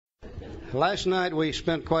Last night we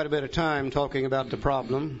spent quite a bit of time talking about the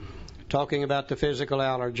problem, talking about the physical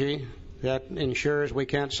allergy that ensures we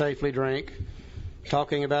can't safely drink,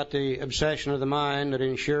 talking about the obsession of the mind that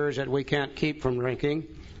ensures that we can't keep from drinking.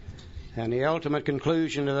 And the ultimate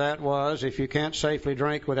conclusion to that was if you can't safely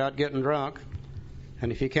drink without getting drunk,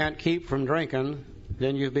 and if you can't keep from drinking,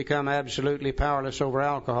 then you've become absolutely powerless over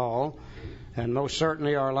alcohol. And most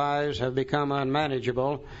certainly our lives have become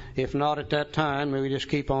unmanageable. If not at that time, we just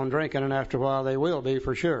keep on drinking, and after a while they will be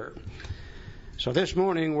for sure. So this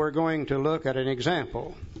morning we're going to look at an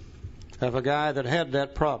example of a guy that had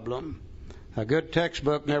that problem. A good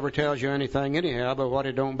textbook never tells you anything anyhow, but what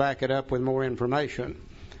it don't back it up with more information.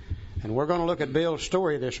 And we're going to look at Bill's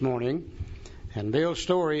story this morning. And Bill's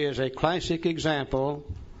story is a classic example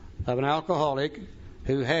of an alcoholic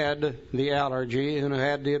who had the allergy and who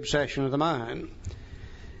had the obsession of the mind.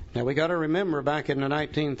 Now we got to remember back in the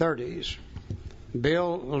 1930s,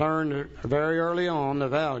 Bill learned very early on the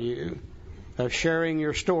value of sharing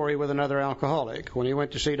your story with another alcoholic when he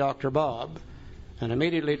went to see Dr. Bob. And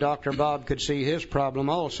immediately Dr. Bob could see his problem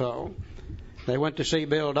also. They went to see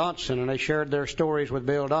Bill Dotson and they shared their stories with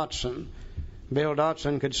Bill Dotson. Bill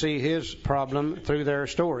Dotson could see his problem through their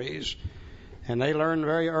stories. And they learned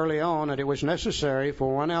very early on that it was necessary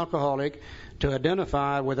for one alcoholic to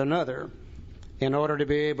identify with another in order to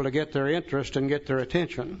be able to get their interest and get their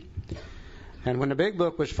attention. And when the Big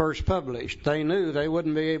Book was first published, they knew they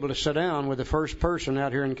wouldn't be able to sit down with the first person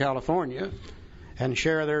out here in California and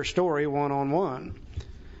share their story one-on-one.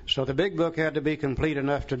 So the Big Book had to be complete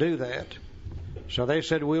enough to do that. So they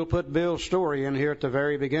said, we'll put Bill's story in here at the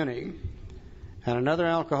very beginning. And another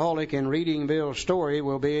alcoholic in reading Bill's story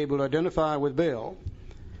will be able to identify with Bill.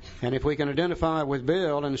 And if we can identify with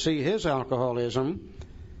Bill and see his alcoholism,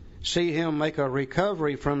 see him make a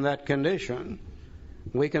recovery from that condition,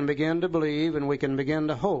 we can begin to believe and we can begin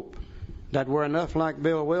to hope that we're enough like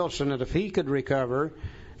Bill Wilson that if he could recover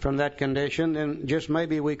from that condition, then just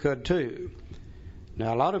maybe we could too.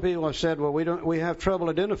 Now, a lot of people have said, well, we have trouble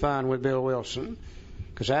identifying with Bill Wilson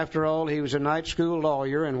because after all, he was a night school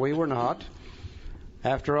lawyer and we were not.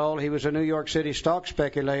 After all, he was a New York City stock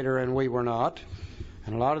speculator and we were not.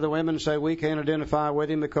 And a lot of the women say we can't identify with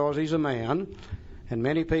him because he's a man. And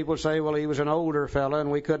many people say, well, he was an older fella and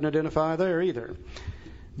we couldn't identify there either.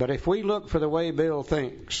 But if we look for the way Bill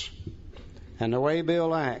thinks and the way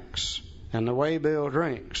Bill acts and the way Bill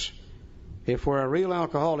drinks, if we're a real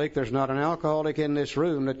alcoholic, there's not an alcoholic in this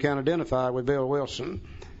room that can identify with Bill Wilson.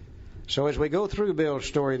 So as we go through Bill's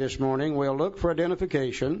story this morning, we'll look for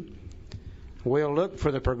identification. We'll look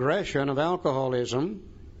for the progression of alcoholism.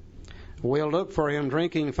 We'll look for him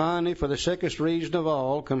drinking finally for the sickest reason of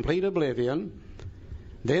all, complete oblivion.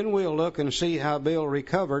 Then we'll look and see how Bill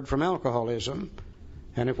recovered from alcoholism.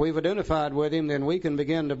 And if we've identified with him, then we can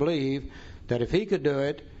begin to believe that if he could do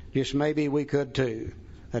it, just maybe we could too.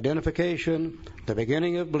 Identification, the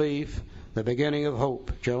beginning of belief, the beginning of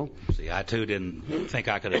hope. Joe? See, I too didn't think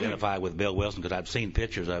I could identify with Bill Wilson because I'd seen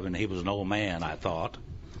pictures of him and he was an old man, I thought.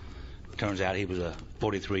 Turns out he was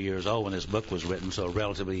 43 years old when this book was written, so a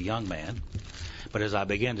relatively young man. But as I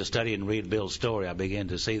began to study and read Bill's story, I began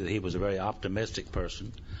to see that he was a very optimistic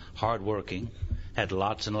person, hardworking, had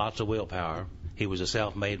lots and lots of willpower. He was a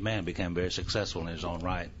self-made man, became very successful in his own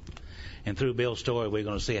right. And through Bill's story, we're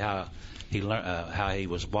going to see how he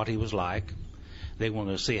learned, what he was like. Then we're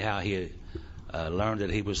going to see how he learned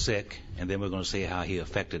that he was sick, and then we're going to see how he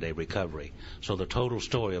affected a recovery. So the total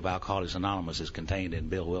story of Alcoholics Anonymous is contained in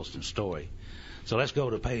Bill Wilson's story. So let's go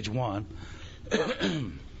to page 1,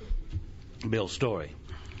 Bill's story.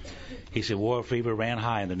 He said, war fever ran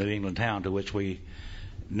high in the New England town to which we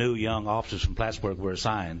new young officers from Plattsburgh were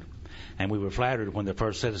assigned, and we were flattered when the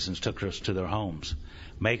first citizens took us to their homes,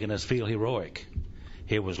 making us feel heroic.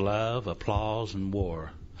 Here was love, applause, and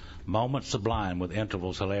war. Moments sublime with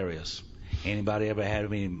intervals hilarious. Anybody ever had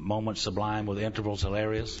any moments sublime with intervals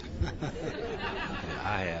hilarious?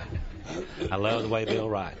 I have. I love the way Bill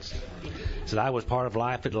writes. Said I was part of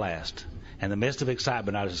life at last. In the midst of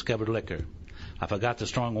excitement, I discovered liquor. I forgot the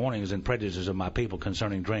strong warnings and prejudices of my people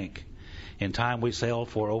concerning drink. In time, we sailed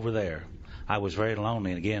for over there. I was very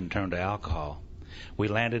lonely and again turned to alcohol. We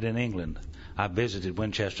landed in England. I visited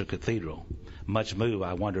Winchester Cathedral. Much moved,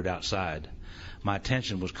 I wandered outside. My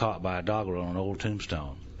attention was caught by a doggerel on an old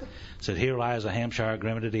tombstone. Said, here lies a Hampshire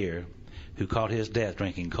grenadier who caught his death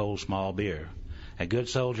drinking cold small beer. A good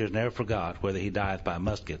soldier never forgot whether he dieth by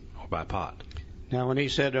musket or by pot. Now, when he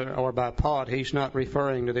said or by pot, he's not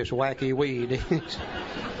referring to this wacky weed.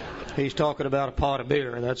 He's talking about a pot of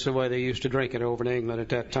beer. That's the way they used to drink it over in England at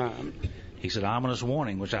that time. He said, ominous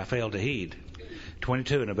warning, which I failed to heed.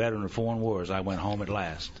 22 and a veteran of foreign wars, I went home at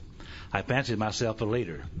last. I fancied myself a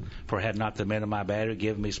leader, for had not the men of my battery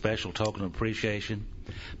given me special token of appreciation?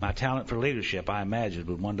 My talent for leadership, I imagined,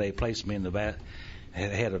 would one day place me in the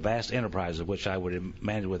head of vast enterprises of which I would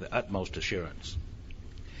manage with the utmost assurance.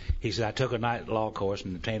 He said, I took a night law course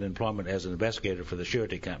and obtained employment as an investigator for the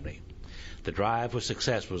surety company. The drive for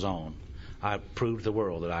success was on. I proved to the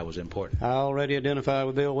world that I was important. I already identify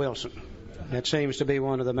with Bill Wilson. That seems to be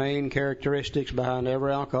one of the main characteristics behind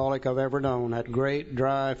every alcoholic I've ever known. That great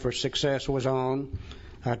drive for success was on.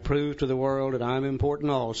 I'd prove to the world that I'm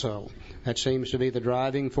important also. That seems to be the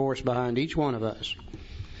driving force behind each one of us.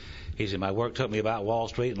 He said, my work took me about Wall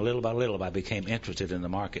Street, and little by little I became interested in the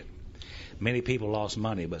market. Many people lost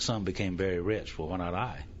money, but some became very rich. Well, why not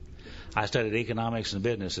I? I studied economics and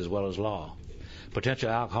business as well as law. Potential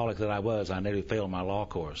alcoholic that I was, I nearly failed my law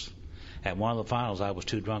course. At one of the finals, I was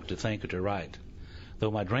too drunk to think or to write.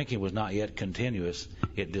 Though my drinking was not yet continuous,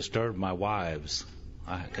 it disturbed my wives.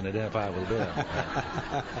 I can identify with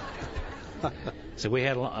Bill. So we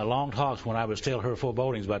had long talks when I was still her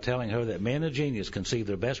forebodings by telling her that men of genius conceive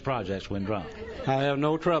their best projects when drunk. I have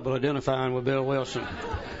no trouble identifying with Bill Wilson.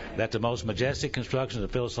 That the most majestic constructions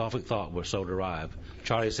of philosophic thought were so derived.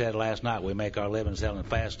 Charlie said last night we make our living selling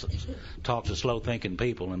fast talk to slow-thinking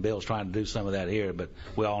people, and Bill's trying to do some of that here, but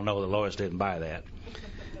we all know that Lois didn't buy that.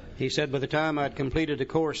 He said by the time I'd completed the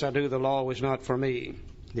course, I knew the law was not for me.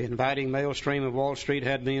 The inviting maelstream of Wall Street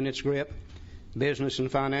had me in its grip. Business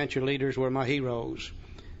and financial leaders were my heroes.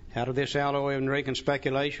 Out of this alloy of drink and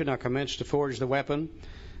speculation, I commenced to forge the weapon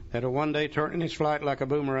that'll one day turn in its flight like a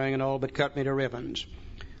boomerang and all but cut me to ribbons.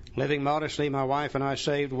 Living modestly, my wife and I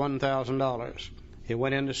saved $1,000. It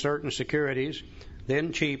went into certain securities,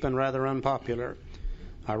 then cheap and rather unpopular.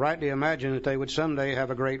 I rightly imagined that they would someday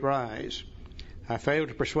have a great rise. I failed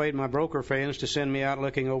to persuade my broker friends to send me out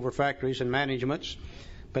looking over factories and managements,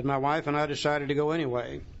 but my wife and I decided to go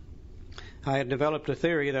anyway. I had developed a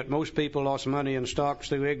theory that most people lost money in stocks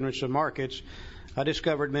through ignorance of markets. I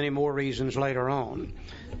discovered many more reasons later on.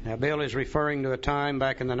 Now, Bill is referring to a time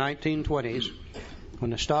back in the 1920s when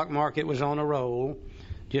the stock market was on a roll.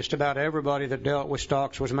 Just about everybody that dealt with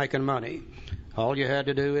stocks was making money. All you had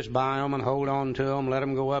to do is buy them and hold on to them, let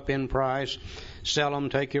them go up in price, sell them,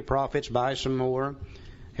 take your profits, buy some more.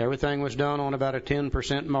 Everything was done on about a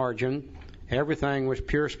 10% margin. Everything was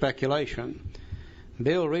pure speculation.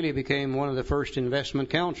 Bill really became one of the first investment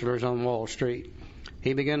counselors on Wall Street.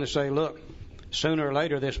 He began to say, look, sooner or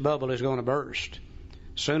later this bubble is going to burst.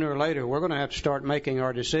 Sooner or later we're going to have to start making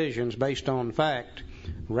our decisions based on fact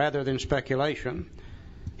rather than speculation.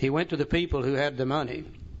 He went to the people who had the money,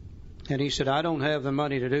 and he said, I don't have the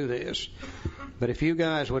money to do this, but if you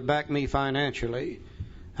guys would back me financially,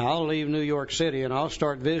 I'll leave New York City and I'll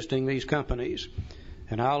start visiting these companies.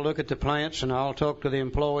 And I'll look at the plants, and I'll talk to the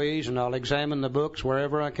employees, and I'll examine the books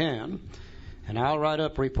wherever I can. And I'll write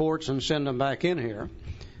up reports and send them back in here.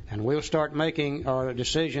 And we'll start making our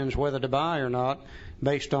decisions whether to buy or not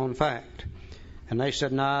based on fact. And they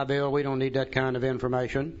said, nah, Bill, we don't need that kind of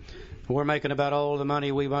information. We're making about all the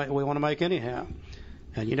money we want to make anyhow.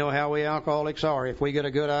 And you know how we alcoholics are. If we get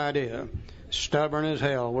a good idea, stubborn as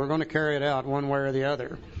hell, we're going to carry it out one way or the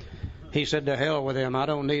other. He said, to hell with them. I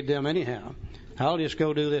don't need them anyhow. I'll just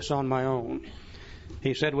go do this on my own.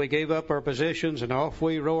 He said we gave up our positions and off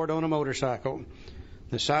we roared on a motorcycle.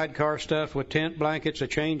 The sidecar stuffed with tent blankets, a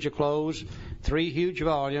change of clothes, 3 huge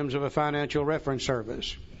volumes of a financial reference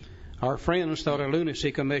service. Our friends thought a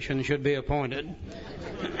lunacy commission should be appointed.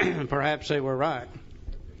 Perhaps they were right.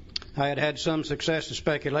 I had had some success in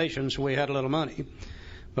speculation, so we had a little money.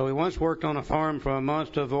 But we once worked on a farm for a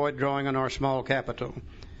month to avoid drawing on our small capital.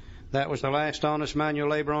 That was the last honest manual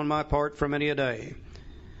labor on my part for many a day.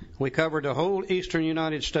 We covered the whole eastern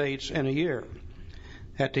United States in a year.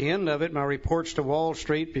 At the end of it, my reports to Wall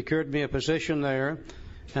Street procured me a position there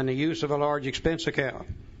and the use of a large expense account.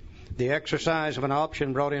 The exercise of an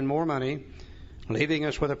option brought in more money, leaving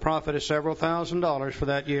us with a profit of several $1,000s for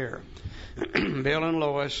that year. Bill and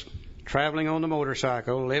Lois, traveling on the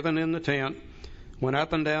motorcycle, living in the tent, went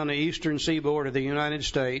up and down the eastern seaboard of the United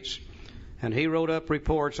States, and he wrote up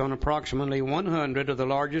reports on approximately 100 of the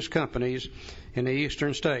largest companies in the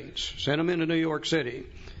eastern states, sent them into New York City.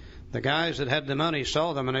 The guys that had the money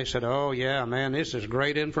saw them, and they said, oh, yeah, man, this is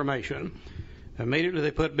great information. Immediately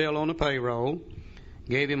they put Bill on the payroll,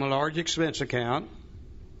 gave him a large expense account.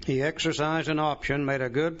 He exercised an option, made a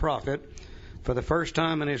good profit. For the first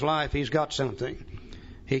time in his life, he's got something.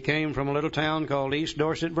 He came from a little town called East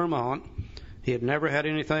Dorset, Vermont. He had never had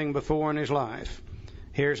anything before in his life.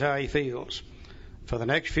 Here's how he feels. For the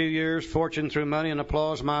next few years, fortune threw money and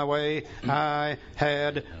applause my way. I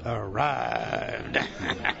had arrived.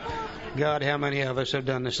 God, how many of us have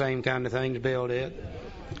done the same kind of things Bill did?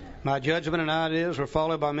 My judgment and ideas were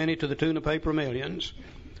followed by many to the tune of paper millions.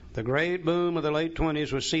 The great boom of the late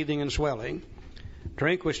 20s was seething and swelling.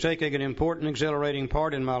 Drink was taking an important, exhilarating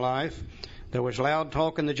part in my life. There was loud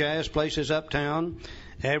talk in the jazz places uptown.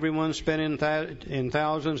 Everyone spent in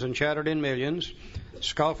thousands and chattered in millions.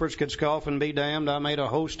 Scoffers could scoff and be damned. I made a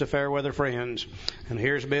host of fair weather friends. And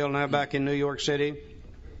here's Bill now back in New York City,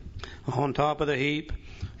 on top of the heap.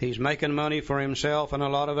 He's making money for himself and a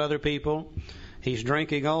lot of other people. He's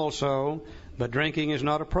drinking also, but drinking is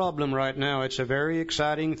not a problem right now. It's a very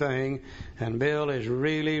exciting thing, and Bill is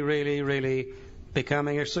really, really, really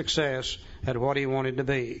becoming a success at what he wanted to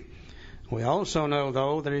be. We also know,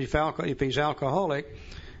 though, that if he's alcoholic,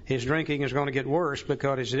 his drinking is going to get worse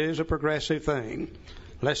because it is a progressive thing.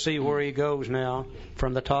 Let's see where he goes now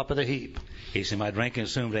from the top of the heap. He said, my drinking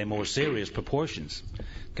assumed a more serious proportions,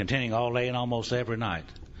 continuing all day and almost every night.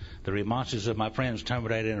 The remonstrances of my friends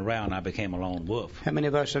terminated in a row, and I became a lone wolf. How many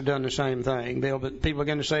of us have done the same thing, Bill? But people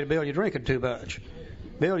begin to say to Bill, you're drinking too much.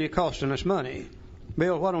 Bill, you're costing us money.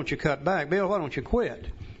 Bill, why don't you cut back? Bill, why don't you quit?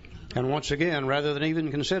 And once again, rather than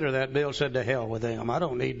even consider that, Bill said, to hell with them. I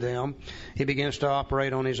don't need them. He begins to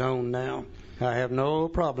operate on his own now. I have no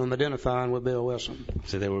problem identifying with Bill Wilson.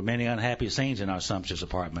 So there were many unhappy scenes in our sumptuous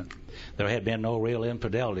apartment. There had been no real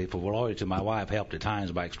infidelity, for loyalty to my wife helped at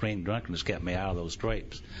times by extreme drunkenness kept me out of those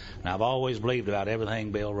scrapes. Now, I've always believed about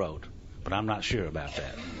everything Bill wrote, but I'm not sure about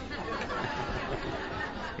that.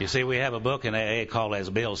 You see, we have a book in AA called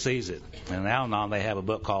As Bill Sees It, and now and on they have a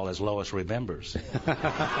book called As Lois Remembers. A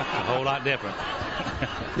whole lot different.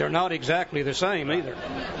 They're not exactly the same either.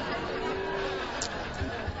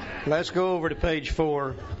 Let's go over to page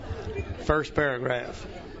 4, first paragraph.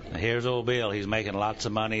 Now here's old Bill. He's making lots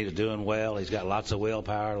of money. He's doing well. He's got lots of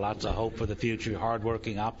willpower, lots of hope for the future,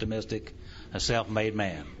 hardworking, optimistic, a self-made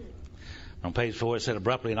man. On page 4, it said,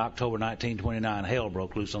 abruptly in October 1929, hell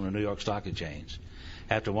broke loose on the New York Stock Exchange.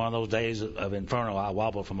 After one of those days of inferno, I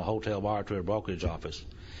wobbled from a hotel bar to a brokerage office.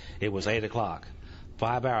 It was 8 o'clock,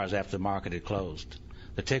 5 hours after the market had closed.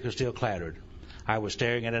 The ticker still clattered. I was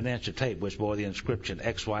staring at an inch of tape which bore the inscription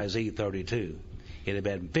XYZ32. It had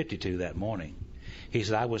been 52 that morning. He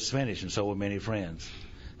said I was finished, and so were many friends.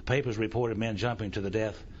 The papers reported men jumping to the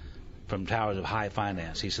death from towers of high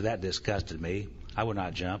finance. He said that disgusted me. I would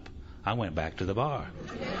not jump. I went back to the bar.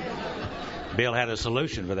 Bill had a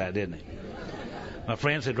solution for that, didn't he? My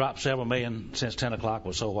friends had dropped several million since 10 o'clock,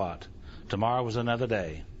 well, so what? Tomorrow was another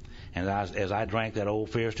day. And as I drank, that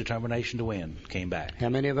old fierce determination to win came back. How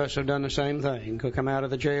many of us have done the same thing? Could come out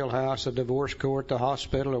of the jailhouse, the divorce court, the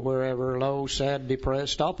hospital, or wherever, low, sad,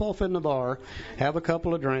 depressed, stop off in the bar, have a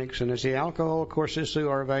couple of drinks, and as the alcohol courses through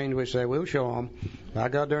our veins, we say, we'll show them. By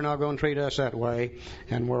God, they're not going to treat us that way.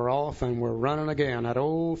 And we're off, and we're running again. That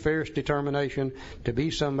old fierce determination to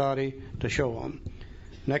be somebody, to show them.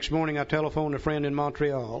 Next morning, I telephoned a friend in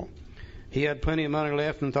Montreal. He had plenty of money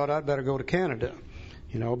left and thought I'd better go to Canada.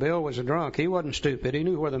 You know, Bill was a drunk. He wasn't stupid. He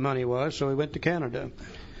knew where the money was, so he went to Canada.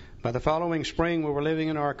 By the following spring, we were living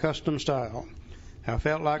in our accustomed style. I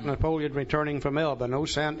felt like Napoleon returning from Elba. No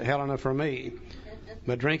St. Helena for me.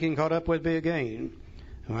 But drinking caught up with me again.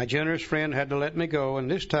 My generous friend had to let me go,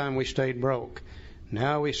 and this time we stayed broke.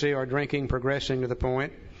 Now we see our drinking progressing to the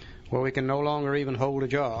point where we can no longer even hold a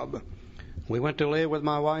job. We went to live with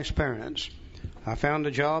my wife's parents. I found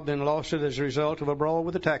a job, then lost it as a result of a brawl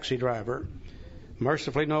with a taxi driver.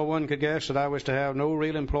 Mercifully, no one could guess that I was to have no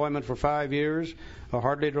real employment for 5 years or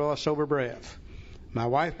hardly draw a sober breath. My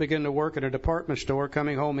wife began to work at a department store,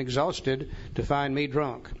 coming home exhausted to find me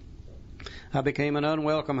drunk. I became an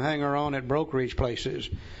unwelcome hanger-on at brokerage places,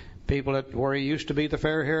 people where he used to be the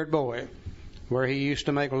fair-haired boy, where he used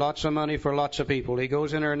to make lots of money for lots of people. He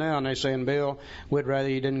goes in there now and they're saying, Bill, we'd rather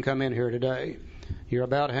you didn't come in here today. You're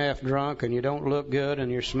about half drunk and you don't look good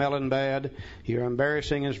and you're smelling bad. You're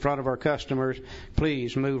embarrassing in front of our customers.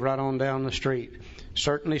 Please move right on down the street.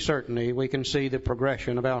 Certainly, we can see the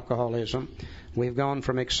progression of alcoholism. We've gone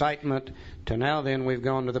from excitement to now then we've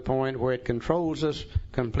gone to the point where it controls us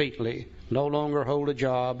completely. No longer hold a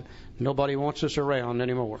job. Nobody wants us around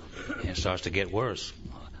anymore. It starts to get worse.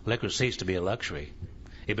 Liquor ceased to be a luxury.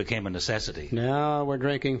 It became a necessity. Now we're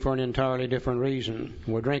drinking for an entirely different reason.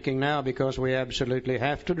 We're drinking now because we absolutely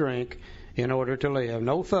have to drink in order to live.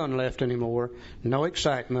 No fun left anymore. No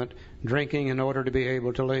excitement. Drinking in order to be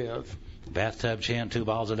able to live. Bathtub chin, 2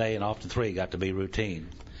 bottles a day, and often 3 got to be routine.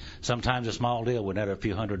 Sometimes a small deal would net a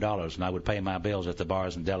few $100s, and I would pay my bills at the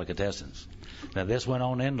bars and delicatessens. Now this went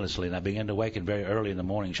on endlessly, and I began to waken very early in the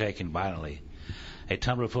morning shaking violently. A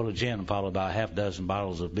tumbler full of gin followed by a half dozen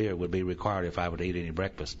bottles of beer would be required if I were to eat any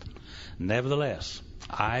breakfast. Nevertheless,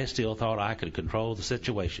 I still thought I could control the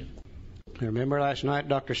situation. Remember last night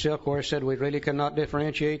Dr. Silkworth said we really cannot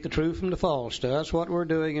differentiate the true from the false. To us, what we're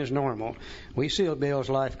doing is normal. We see Bill's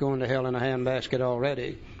life going to hell in a handbasket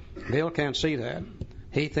already. Bill can't see that.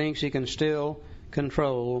 He thinks he can still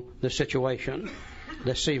control the situation.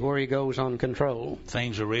 Let's see where he goes on control.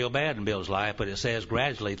 Things were real bad in Bill's life, but it says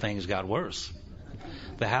gradually things got worse.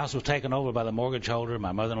 The house was taken over by the mortgage holder,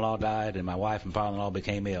 my mother-in-law died, and my wife and father-in-law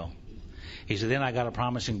became ill. He said, then I got a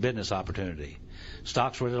promising business opportunity.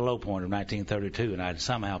 Stocks were at the low point of 1932, and I had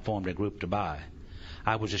somehow formed a group to buy.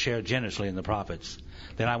 I was to share generously in the profits.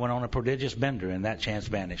 Then I went on a prodigious bender, and that chance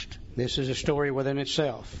vanished. This is a story within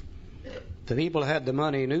itself. The people who had the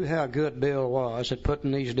money knew how good Bill was at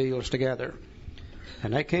putting these deals together.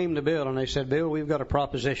 And they came to Bill and they said, Bill, we've got a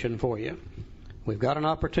proposition for you. We've got an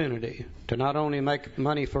opportunity to not only make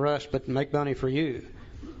money for us, but make money for you.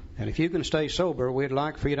 And if you can stay sober, we'd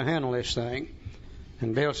like for you to handle this thing.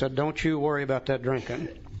 And Bill said, don't you worry about that drinking.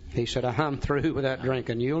 He said, I'm through with that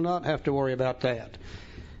drinking. You'll not have to worry about that.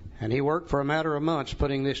 And he worked for a matter of months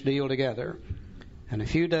putting this deal together. And a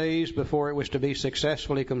few days before it was to be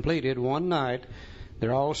successfully completed, one night,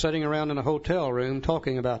 they're all sitting around in a hotel room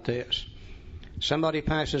talking about this. Somebody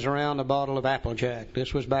passes around a bottle of Applejack.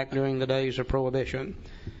 This was back during the days of Prohibition.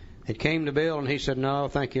 It came to Bill, and he said, no,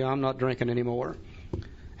 thank you, I'm not drinking anymore.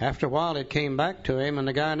 After a while, it came back to him, and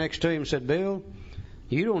the guy next to him said, Bill,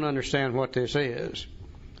 you don't understand what this is.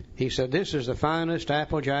 He said, this is the finest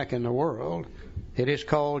Applejack in the world. It is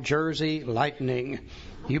called Jersey Lightning.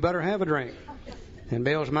 You better have a drink. And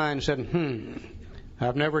Bill's mind said,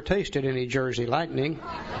 I've never tasted any Jersey Lightning.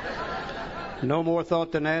 No more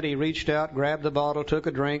thought than that. He reached out, grabbed the bottle, took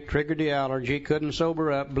a drink, triggered the allergy, couldn't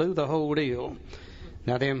sober up, blew the whole deal.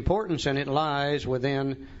 Now, the importance in it lies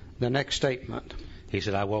within the next statement. He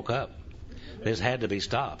said, I woke up. This had to be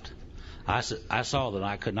stopped. I saw that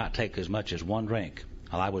I could not take as much as one drink,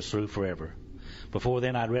 or I was through forever. Before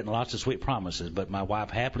then, I'd written lots of sweet promises, but my wife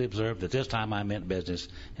happily observed that this time I meant business,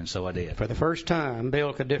 and so I did. For the first time,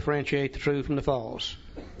 Bill could differentiate the true from the false.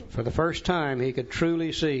 For the first time, he could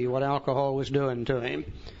truly see what alcohol was doing to him.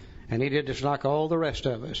 And he did just like all the rest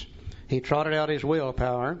of us. He trotted out his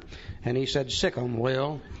willpower, and he said, sick 'em,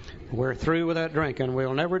 Will. We're through with that drinking.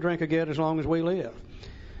 We'll never drink again as long as we live.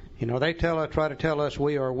 You know, they try to tell us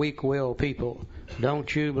we are weak-willed people.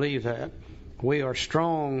 Don't you believe that? We are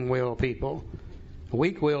strong-willed people.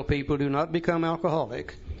 Weak-willed people do not become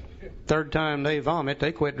alcoholic. Third time they vomit,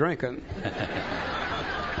 they quit drinking.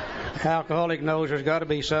 Alcoholic knows there's got to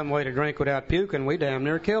be some way to drink without puking. We damn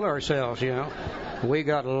near kill ourselves, you know. We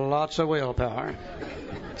got lots of willpower.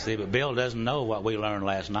 See, but Bill doesn't know what we learned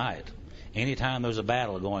last night. Anytime there's a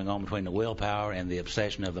battle going on between the willpower and the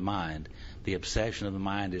obsession of the mind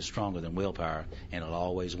is stronger than willpower, and it'll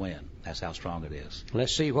always win. That's how strong it is.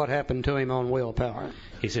 Let's see what happened to him on willpower.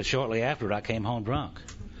 He said, shortly after, I came home drunk.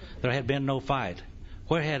 There had been no fight.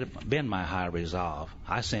 Where had been my high resolve?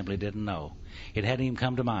 I simply didn't know. It hadn't even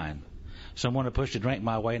come to mind. Someone had pushed a drink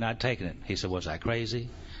my way, and I'd taken it. He said, was I crazy?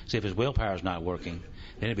 See, if his willpower's not working,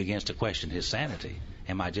 then he begins to question his sanity.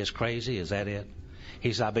 Am I just crazy? Is that it?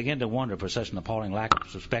 He said, I began to wonder for such an appalling lack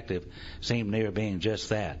of perspective seemed near being just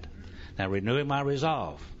that. Now, renewing my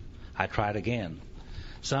resolve, I tried again.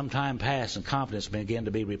 Some time passed, and confidence began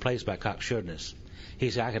to be replaced by cocksureness. He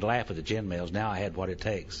said I could laugh at the gin mills. Now I had what it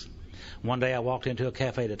takes. One day I walked into a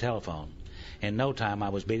cafe to telephone. In no time I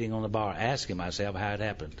was beating on the bar, asking myself how it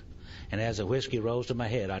happened. And as the whiskey rose to my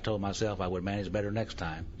head, I told myself I would manage better next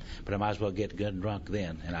time. But I might as well get good and drunk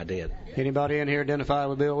then, and I did. Anybody in here identify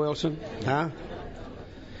with Bill Wilson? Huh?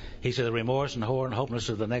 He said the remorse and horror and hopelessness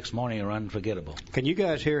of the next morning are unforgettable. Can you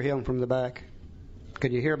guys hear him from the back?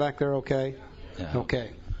 Can you hear back there okay? Yeah.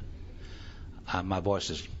 Okay. My voice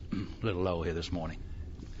is a little low here this morning.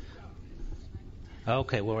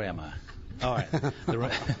 Okay, where am I? All right.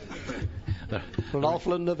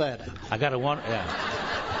 Laughlin, Nevada. I got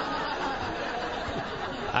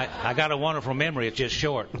a wonderful memory. It's just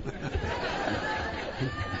short.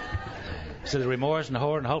 So the remorse and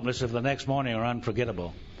horror and hopelessness of the next morning are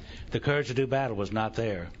unforgettable. The courage to do battle was not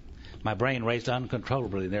there. My brain raced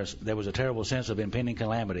uncontrollably. There was a terrible sense of impending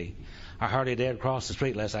calamity. I hardly dared cross the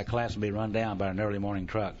street lest I collapse and be run down by an early morning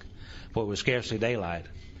truck, for it was scarcely daylight.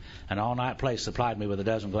 An all-night place supplied me with a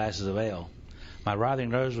dozen glasses of ale. My writhing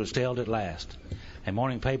nerves were stilled at last. A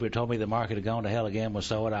morning paper told me the market had gone to hell again, well,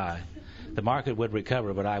 so had I. The market would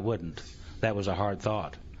recover, but I wouldn't. That was a hard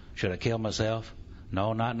thought. Should I kill myself?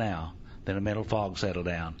 No, not now. Then a mental fog settled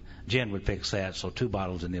down. Gin would fix that, so 2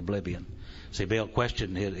 bottles in the oblivion. See, Bill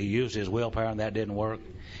questioned he used his willpower, and that didn't work.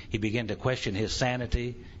 He began to question his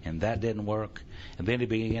sanity, and that didn't work. And then he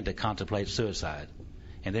began to contemplate suicide.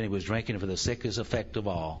 And then he was drinking for the sickest effect of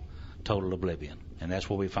all, total oblivion. And that's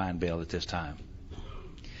where we find Bill at this time.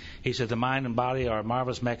 He said, the mind and body are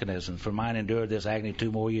marvelous mechanisms, for mine endured this agony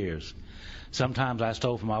 2 more years. Sometimes I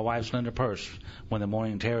stole from my wife's slender purse when the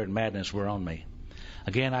morning terror and madness were on me.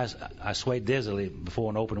 Again, I swayed dizzily before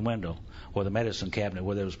an open window or the medicine cabinet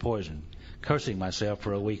where there was poison, cursing myself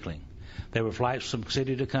for a weakling. There were flights from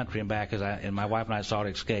city to country and back and my wife and I sought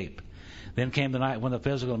escape. Then came the night when the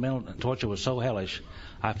physical and mental torture was so hellish,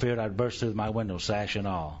 I feared I'd burst through my window, sash and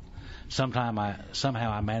all.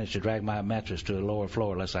 Somehow I managed to drag my mattress to a lower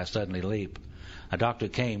floor lest I suddenly leap. A doctor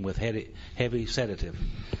came with heavy sedative.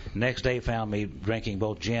 Next day found me drinking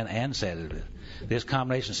both gin and sedative. This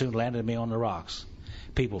combination soon landed me on the rocks.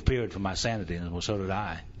 People feared for my sanity, and so did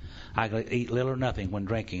I. I could eat little or nothing when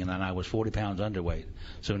drinking, and I was 40 pounds underweight.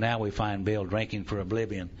 So now we find Bill drinking for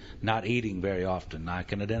oblivion, not eating very often. I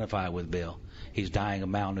can identify with Bill. He's dying of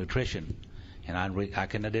malnutrition, and I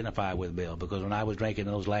can identify with Bill because when I was drinking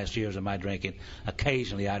in those last years of my drinking,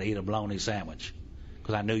 occasionally I'd eat a bologna sandwich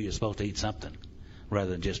because I knew you're supposed to eat something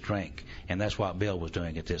rather than just drink. And that's what Bill was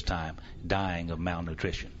doing at this time, dying of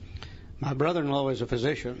malnutrition. My brother-in-law is a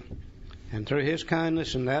physician, and through his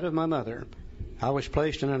kindness and that of my mother, I was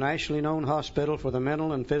placed in a nationally known hospital for the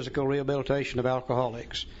mental and physical rehabilitation of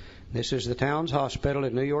alcoholics. This is the Towns Hospital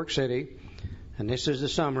in New York City, and this is the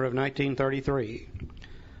summer of 1933.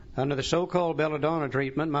 Under the so-called belladonna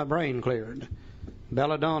treatment, my brain cleared.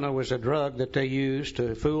 Belladonna was a drug that they used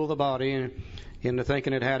to fool the body into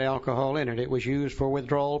thinking it had alcohol in it. It was used for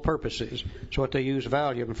withdrawal purposes. It's what they use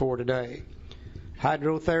Valium for today.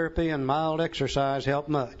 Hydrotherapy and mild exercise help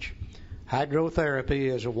much. Hydrotherapy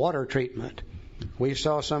is a water treatment. We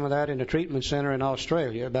saw some of that in a treatment center in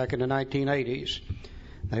Australia back in the 1980s.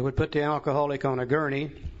 They would put the alcoholic on a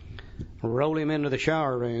gurney, roll him into the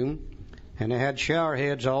shower room, and they had shower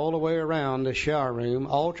heads all the way around the shower room,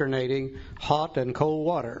 alternating hot and cold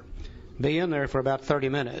water. Be in there for about 30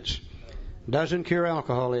 minutes. Doesn't cure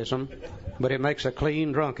alcoholism, but it makes a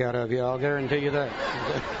clean drunk out of you, I'll guarantee you that.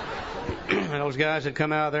 Those guys that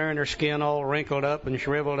come out of there and their skin all wrinkled up and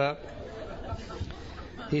shriveled up.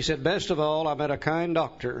 He said, best of all, I met a kind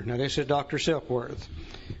doctor. Now, this is Dr. Silkworth,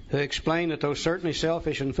 who explained that though certainly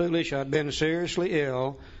selfish and foolish, I'd been seriously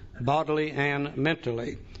ill, bodily and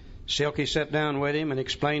mentally. Silky sat down with him and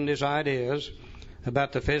explained his ideas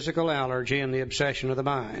about the physical allergy and the obsession of the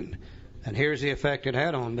mind. And here's the effect it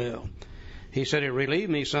had on Bill. He said, it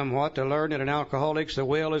relieved me somewhat to learn that in alcoholics the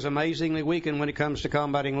will is amazingly weakened when it comes to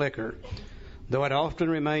combating liquor, though it often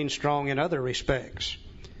remains strong in other respects.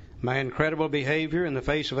 My incredible behavior in the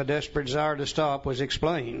face of a desperate desire to stop was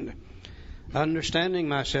explained. Understanding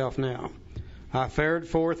myself now, I fared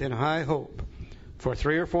forth in high hope. For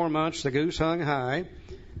 3 or 4 months the goose hung high.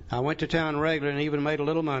 I went to town regularly and even made a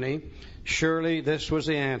little money. Surely this was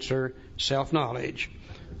the answer, self-knowledge.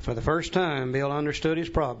 For the first time, Bill understood his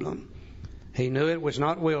problem. He knew it was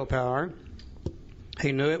not willpower.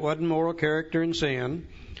 He knew it wasn't moral character and sin.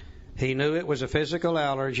 He knew it was a physical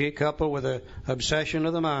allergy coupled with an obsession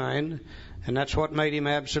of the mind, and that's what made him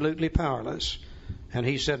absolutely powerless. And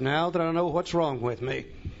he said, now that I know what's wrong with me,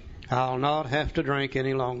 I'll not have to drink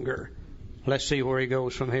any longer. Let's see where he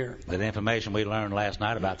goes from here. The information we learned last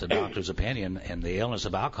night about the doctor's opinion and the illness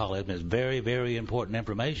of alcoholism is very, very important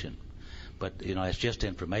information. But, it's just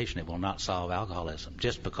information. It will not solve alcoholism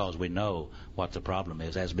just because we know what the problem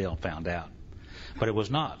is, as Bill found out. But it was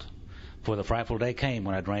not. For the frightful day came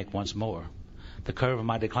when I drank once more. The curve of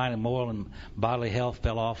my declining moral and bodily health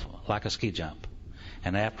fell off like a ski jump.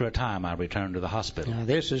 And after a time, I returned to the hospital. Now,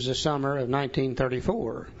 this is the summer of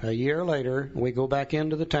 1934. A year later, we go back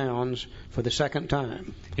into the Towns for the second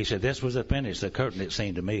time. He said this was the finish, the curtain, it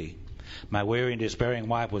seemed to me. My weary and despairing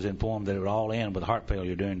wife was informed that it would all end with heart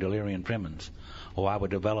failure during delirium tremens, or I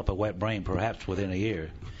would develop a wet brain perhaps within a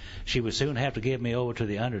year. She would soon have to give me over to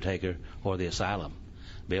the undertaker or the asylum.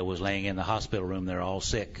 Bill was laying in the hospital room there all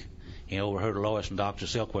sick. He overheard Lois and Dr.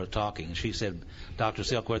 Silkworth talking, and she said, Dr.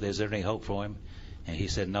 Silkworth, is there any hope for him? And he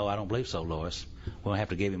said, no, I don't believe so, Lois. We'll have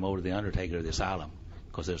to give him over to the undertaker or the asylum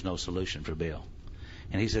because there's no solution for Bill.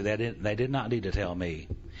 And he said they did not need to tell me.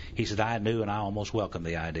 He said, I knew and I almost welcomed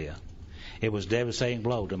the idea. It was a devastating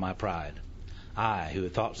blow to my pride. I, who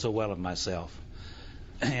had thought so well of myself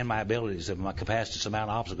and my abilities and my capacity to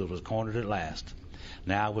surmount obstacles, was cornered at last.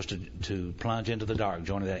 Now I was to plunge into the dark,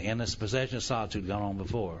 joining that endless possession of solitude gone on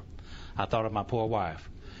before. I thought of my poor wife.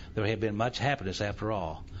 There had been much happiness after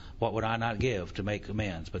all. what would I not give to make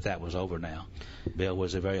amends? But that was over now. Bill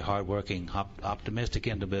was a very hard-working, optimistic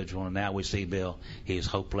individual, and now we see Bill, he is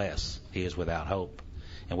hopeless. He is without hope.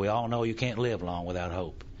 And we all know you can't live long without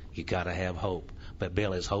hope. You got to have hope. But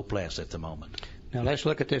Bill is hopeless at the moment. Now let's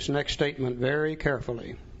look at this next statement very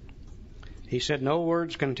carefully. He said, "No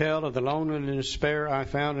words can tell of the loneliness and despair I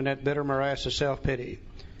found in that bitter morass of self-pity.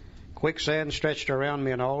 Quicksand stretched around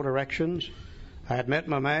me in all directions. I had met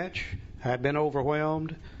my match. I had been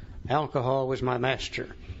overwhelmed. Alcohol was my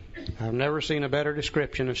master. I've never seen a better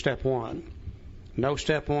description of step one. No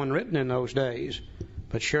step one written in those days,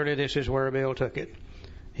 but surely this is where Bill took it.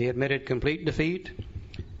 He admitted complete defeat.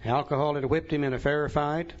 Alcohol had whipped him in a fair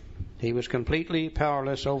fight. He was completely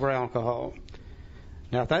powerless over alcohol.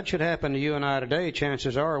 Now, if that should happen to you and I today,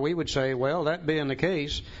 chances are we would say, well, that being the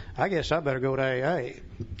case, I guess I better go to AA.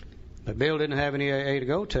 But Bill didn't have any AA to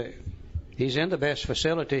go to. He's in the best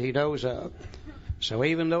facility he knows of. So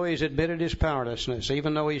even though he's admitted his powerlessness,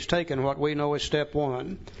 even though he's taken what we know as step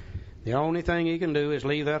one, the only thing he can do is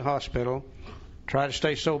leave that hospital, try to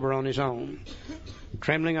stay sober on his own.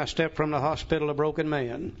 Trembling, I stepped from the hospital a broken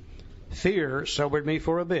man. Fear sobered me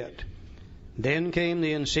for a bit. Then came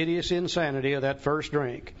the insidious insanity of that first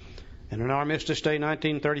drink. And on Armistice Day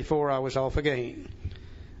 1934, I was off again.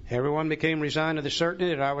 Everyone became resigned to the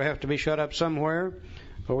certainty that I would have to be shut up somewhere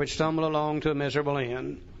or would stumble along to a miserable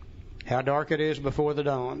end. How dark it is before the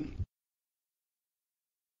dawn.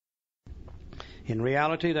 In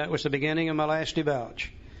reality, that was the beginning of my last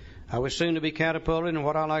debauch. I was soon to be catapulted in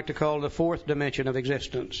what I like to call the fourth dimension of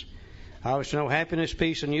existence. I was to know happiness,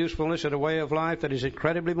 peace, and usefulness at a way of life that is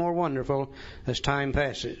incredibly more wonderful as time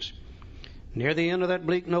passes. Near the end of that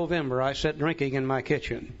bleak November, I sat drinking in my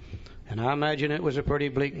kitchen, and I imagine it was a pretty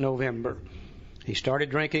bleak November. He started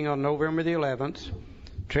drinking on November the 11th,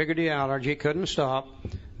 triggered the allergy, couldn't stop,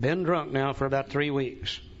 been drunk now for about 3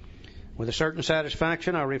 weeks. With a certain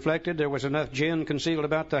satisfaction, I reflected there was enough gin concealed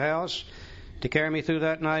about the house to carry me through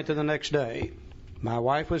that night to the next day. My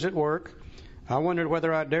wife was at work. I wondered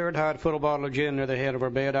whether I dared hide a full bottle of gin near the head of her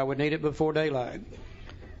bed. I would need it before daylight.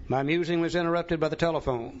 My musing was interrupted by the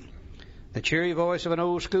telephone. The cheery voice of an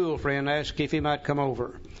old school friend asked if he might come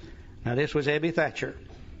over. Now, this was Ebby Thatcher.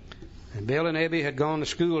 And Bill and Ebby had gone to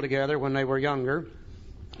school together when they were younger,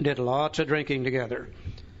 did lots of drinking together.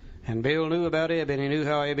 And Bill knew about Ebby, and he knew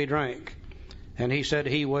how Ebby drank. And he said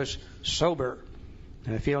he was sober.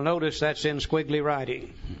 And if you'll notice, that's in squiggly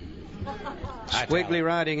writing. Squiggly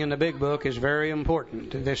writing in the big book is very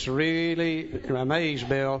important. This really amazed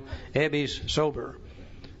Bill. Ebby's sober.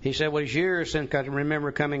 He said, well, it's years since I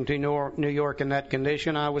remember coming to New York in that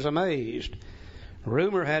condition. I was amazed.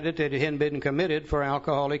 Rumor had it that he had been committed for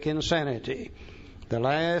alcoholic insanity. The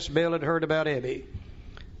last Bill had heard about Ebby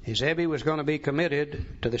is Ebby was going to be committed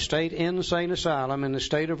to the state insane asylum in the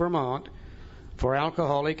state of Vermont for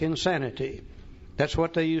alcoholic insanity. That's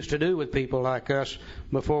what they used to do with people like us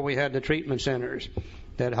before we had the treatment centers.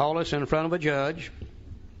 They'd haul us in front of a judge.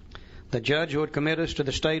 The judge would commit us to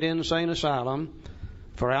the state insane asylum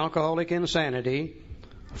for alcoholic insanity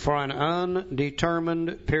for an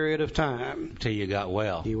undetermined period of time. Till you got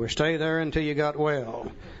well. You would stay there until you got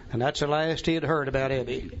well. And that's the last he had heard about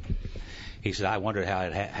Ebby. He said, I wondered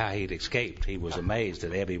how he'd escaped. He was amazed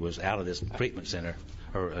that Ebby was out of this treatment center,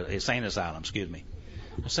 or insane asylum, excuse me.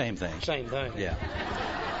 Same thing. Same thing. Yeah.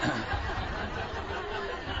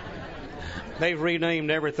 They've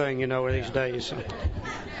renamed everything, these days.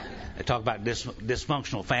 They talk about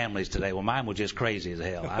dysfunctional families today. Well, mine was just crazy as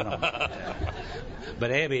hell. I don't know.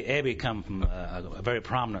 But Ebby come from a very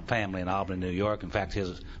prominent family in Albany, New York. In fact,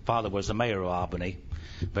 his father was the mayor of Albany.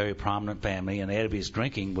 Very prominent family, and Ebby's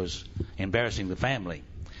drinking was embarrassing the family.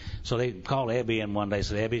 So they called Ebby in one day and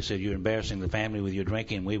said, Ebby, you're embarrassing the family with your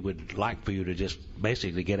drinking. We would like for you to just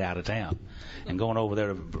basically get out of town. And going over there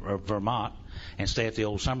to Vermont and stay at the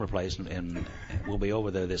old summer place, and we'll be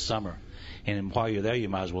over there this summer. And while you're there, you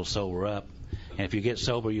might as well sober up. And if you get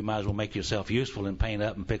sober, you might as well make yourself useful and paint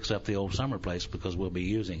up and fix up the old summer place because we'll be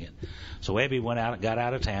using it. So Ebby got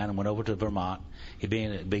out of town and went over to Vermont. He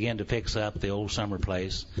began to fix up the old summer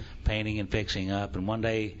place, painting and fixing up. And one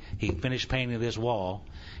day he finished painting this wall,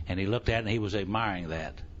 and he looked at it and he was admiring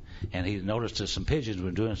that. And he noticed that some pigeons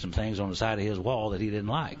were doing some things on the side of his wall that he didn't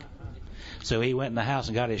like. So he went in the house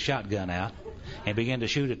and got his shotgun out and began to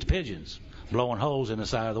shoot at the pigeons, blowing holes in the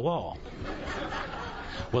side of the wall.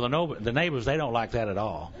 Well, the neighbors, they don't like that at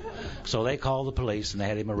all. So they called the police and they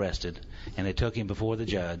had him arrested, and they took him before the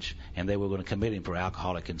judge, and they were going to commit him for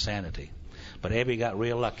alcoholic insanity. But Ebby got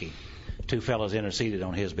real lucky. Two fellows interceded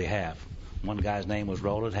on his behalf. One guy's name was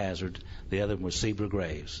Roland Hazard. The other one was Seaver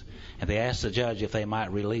Graves. And they asked the judge if they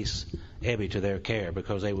might release Ebby to their care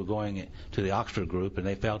because they were going to the Oxford group, and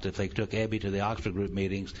they felt if they took Ebby to the Oxford group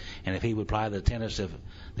meetings and if he would apply the tenets of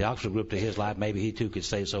the Oxford group to his life, maybe he too could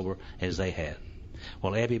stay sober as they had.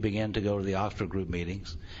 Well, Ebby began to go to the Oxford group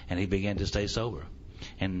meetings, and he began to stay sober.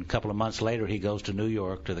 And a couple of months later, he goes to New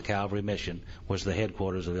York to the Calvary Mission, was the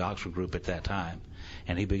headquarters of the Oxford group at that time.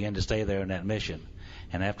 And he began to stay there in that mission.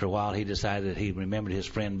 And after a while, he decided that he remembered his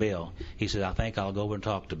friend Bill. He said, I think I'll go over and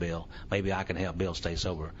talk to Bill. Maybe I can help Bill stay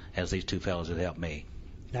sober, as these two fellows had helped me.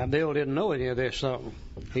 Now, Bill didn't know any of this, though.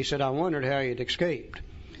 He said, I wondered how he'd escaped.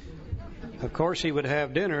 Of course, he would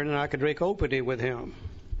have dinner, and I could drink opium with him.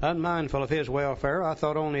 Unmindful of his welfare, I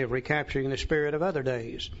thought only of recapturing the spirit of other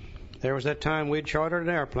days. There was that time we'd chartered an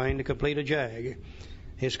airplane to complete a jag.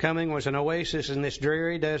 His coming was an oasis in this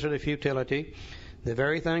dreary desert of futility. The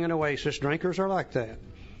very thing an oasis, drinkers are like that.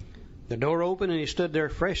 The door opened and he stood there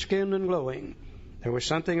fresh-skinned and glowing. There was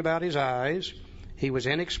something about his eyes. He was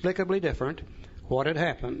inexplicably different. What had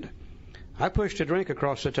happened? I pushed a drink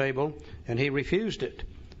across the table and he refused it.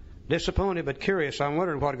 Disappointed but curious, I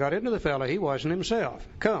wondered what got into the fellow. He wasn't himself.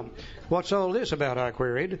 Come, what's all this about? I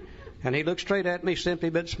queried. And he looked straight at me, simply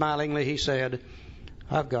but smilingly. He said,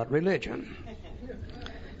 I've got religion.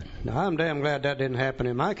 Now, I'm damn glad that didn't happen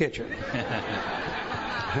in my kitchen.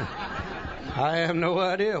 I have no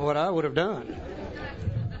idea what I would have done.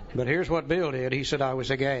 But here's what Bill did. He said I was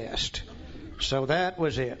aghast. So that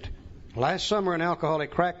was it. Last summer, an alcoholic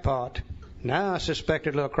crackpot. Now I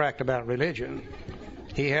suspected a little cracked about religion.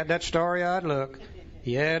 He had that starry-eyed look.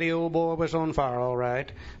 Yeah, the old boy was on fire, all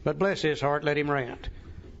right. But bless his heart, let him rant.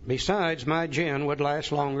 Besides, my gin would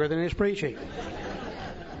last longer than his preaching.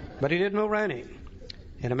 But he did no ranting.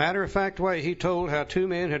 In a matter-of-fact way, he told how two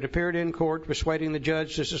men had appeared in court persuading the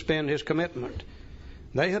judge to suspend his commitment.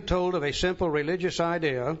 They had told of a simple religious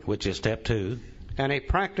idea, which is step 2, and a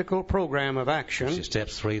practical program of action, which is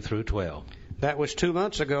steps 3 through 12. That was 2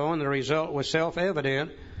 months ago, and the result was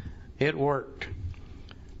self-evident. It worked.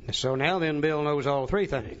 So now then, Bill knows all three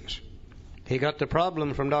things. He got the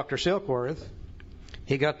problem from Dr. Silkworth.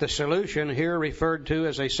 He got the solution, here referred to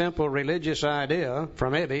as a simple religious idea,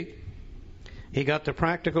 from Ebby. He got the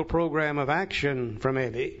practical program of action from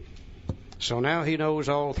Ebby. So now he knows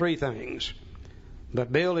all three things.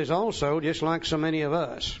 But Bill is also, just like so many of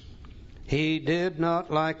us, he did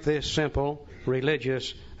not like this simple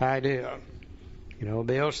religious idea. You know,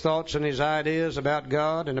 Bill's thoughts and his ideas about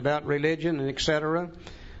God and about religion and etc.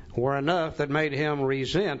 were enough that made him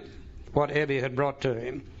resent what Ebby had brought to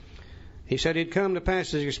him. He said he'd come to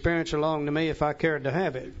pass his experience along to me if I cared to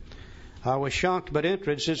have it. I was shocked but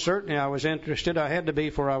interested. Certainly I was interested. I had to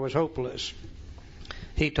be, for I was hopeless.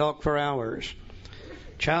 He talked for hours.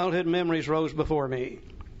 Childhood memories rose before me.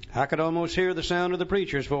 I could almost hear the sound of the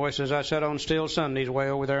preacher's voice as I sat on still Sundays way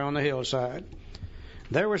over there on the hillside.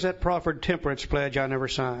 There was that proffered temperance pledge I never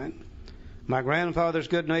signed. My grandfather's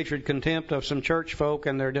good-natured contempt of some church folk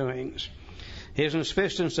and their doings. His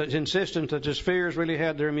insistence that the spheres really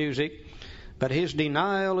had their music, but his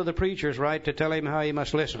denial of the preacher's right to tell him how he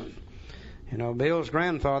must listen. You know, Bill's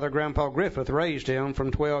grandfather, Grandpa Griffith, raised him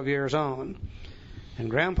from 12 years on. And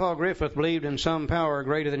Grandpa Griffith believed in some power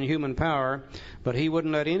greater than human power, but he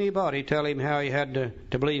wouldn't let anybody tell him how he had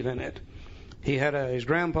to believe in it. His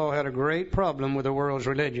grandpa had a great problem with the world's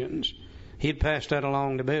religions. He'd passed that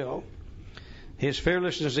along to Bill. His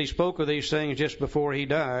fearlessness, he spoke of these things just before he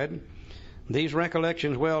died. These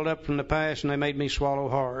recollections welled up from the past, and they made me swallow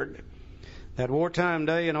hard. That wartime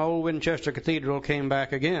day in old Winchester Cathedral came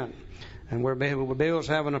back again. And Bill's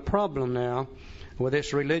having a problem now with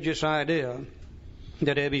this religious idea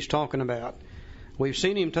that Ebby's talking about. We've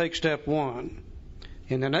seen him take step 1.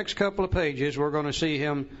 In the next couple of pages, we're going to see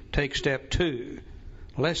him take step 2.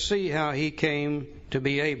 Let's see how he came to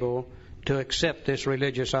be able to accept this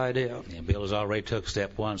religious idea. Yeah, Bill has already took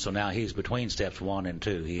step 1, so now he's between steps 1 and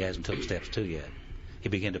 2. He hasn't took steps 2 yet. He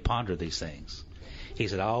began to ponder these things. He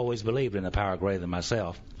said, I always believed in a power greater than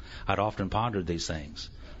myself. I'd often pondered these things.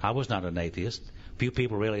 I was not an atheist. Few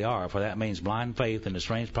people really are, for that means blind faith in the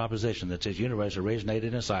strange proposition that this universe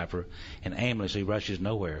originated in a cipher and aimlessly rushes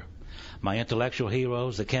nowhere. My intellectual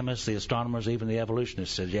heroes, the chemists, the astronomers, even the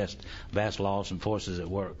evolutionists, suggest vast laws and forces at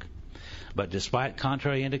work. But despite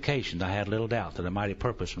contrary indications, I had little doubt that a mighty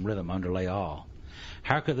purpose and rhythm underlay all.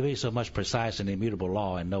 How could there be so much precise and immutable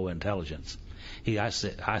law and no intelligence?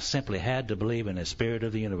 I simply had to believe in a spirit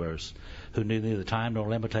of the universe who knew neither time nor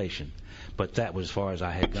limitation. But that was as far as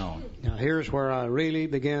I had gone. Now here's where I really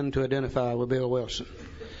began to identify with Bill Wilson.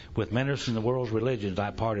 With ministers in the world's religions,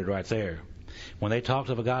 I parted right there. When they talked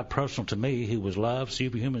of a God personal to me who was love,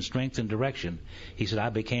 superhuman strength, and direction, he said I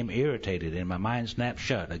became irritated and my mind snapped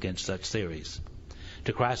shut against such theories.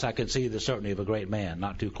 To Christ I conceded the certainty of a great man,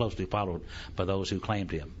 not too closely followed by those who claimed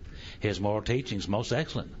him. His moral teachings most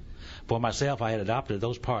excellent. For myself, I had adopted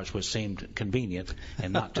those parts which seemed convenient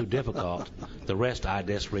and not too difficult. The rest I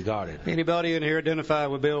disregarded. Anybody in here identify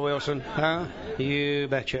with Bill Wilson? Huh? You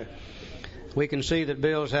betcha. We can see that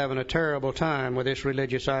Bill's having a terrible time with this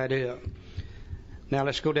religious idea. Now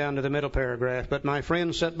let's go down to the middle paragraph. But my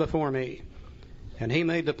friend sat before me, and he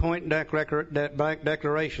made the point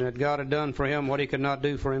declaration that God had done for him what he could not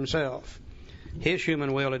do for himself. His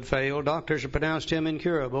human will had failed. Doctors had pronounced him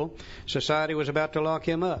incurable. Society was about to lock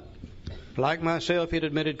him up. Like myself, he had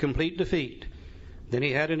admitted complete defeat. Then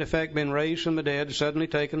he had in effect been raised from the dead, suddenly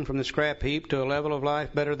taken from the scrap heap to a level of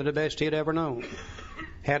life better than the best he had ever known.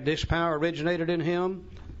 Had this power originated in him?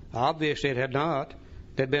 Obviously it had not.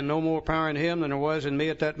 There had been no more power in him than there was in me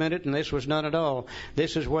at that minute, and this was none at all.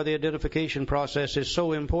 This is where the identification process is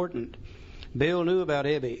so important. Bill knew about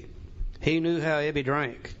Ebby. He knew how Ebby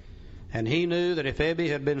drank. And he knew that if Ebby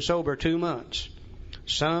had been sober 2 months,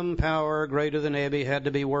 some power greater than Ebby had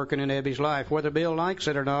to be working in Ebby's life. Whether Bill likes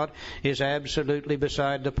it or not is absolutely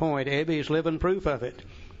beside the point. Ebby is living proof of it.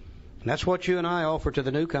 And that's what you and I offer to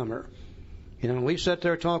the newcomer. You know, when we sit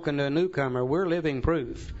there talking to a newcomer, we're living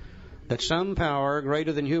proof that some power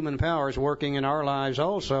greater than human power is working in our lives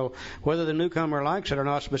also. Whether the newcomer likes it or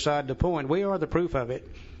not is beside the point. We are the proof of it.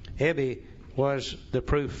 Ebby was the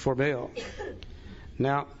proof for Bill.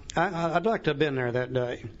 Now, I'd like to have been there that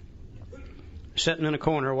day, sitting in a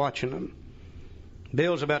corner watching them.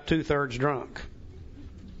 Bill's about 2/3 drunk.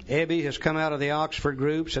 Ebby has come out of the Oxford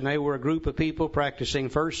groups, and they were a group of people practicing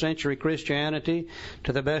first-century Christianity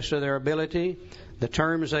to the best of their ability. The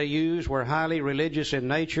terms they used were highly religious in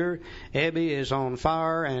nature. Ebby is on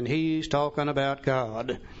fire, and he's talking about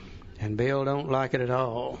God. And Bill don't like it at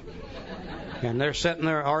all. And they're sitting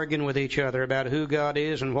there arguing with each other about who God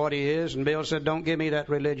is and what he is. And Bill said, don't give me that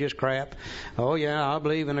religious crap. Oh, yeah, I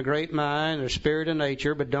believe in a great mind, the spirit of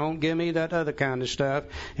nature, but don't give me that other kind of stuff.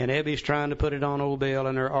 And Ebby's trying to put it on old Bill,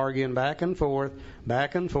 and they're arguing back and forth,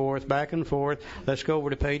 back and forth, back and forth. Let's go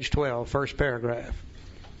over to page 12, first paragraph.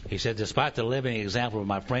 He said, despite the living example of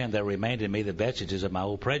my friend, there remained in me the vestiges of my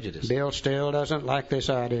old prejudice. Bill still doesn't like this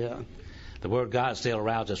idea. The word God still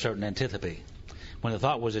aroused a certain antipathy. When the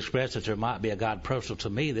thought was expressed that there might be a God personal to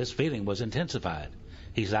me, this feeling was intensified.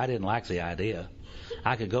 He said, I didn't like the idea.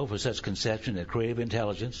 I could go for such conception of creative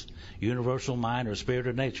intelligence, universal mind, or spirit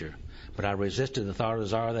of nature, but I resisted the thought of the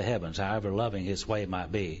czar of the heavens, however loving his way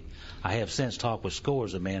might be. I have since talked with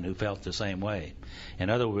scores of men who felt the same way.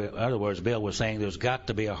 In other words, Bill was saying there's got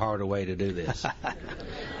to be a harder way to do this.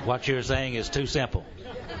 What you're saying is too simple.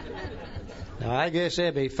 Now, I guess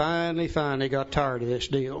Ebby finally got tired of this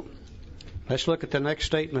deal. Let's look at the next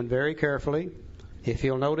statement very carefully. If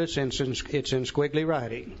you'll notice, it's in squiggly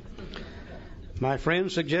writing. My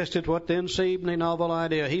friend suggested what then seemed a novel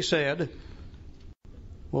idea. He said,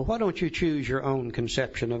 well, why don't you choose your own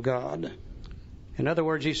conception of God? In other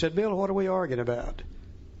words, he said, Bill, what are we arguing about?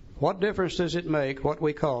 What difference does it make what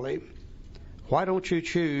we call him? Why don't you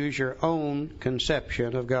choose your own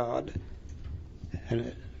conception of God?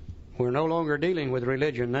 And we're no longer dealing with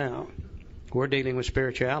religion now. We're dealing with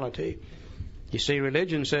spirituality. You see,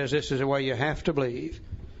 religion says this is the way you have to believe.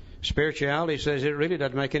 Spirituality says it really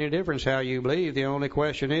doesn't make any difference how you believe. The only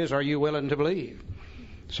question is, are you willing to believe?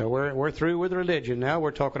 So we're through with religion. Now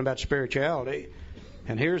we're talking about spirituality.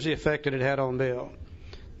 And here's the effect that it had on Bill.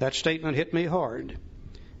 That statement hit me hard.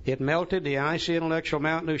 It melted the icy intellectual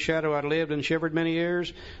mountain whose shadow I'd lived and shivered many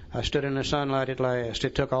years. I stood in the sunlight at last.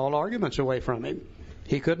 It took all arguments away from him.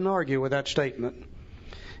 He couldn't argue with that statement.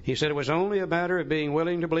 He said it was only a matter of being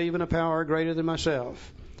willing to believe in a power greater than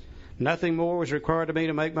myself. Nothing more was required of me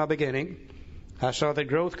to make my beginning. I saw that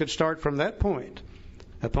growth could start from that point.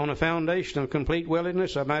 Upon a foundation of complete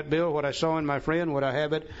willingness, I might build what I saw in my friend. Would I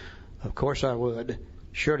have it? Of course I would.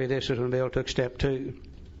 Surely this is when Bill took step 2.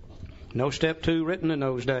 No step 2 written in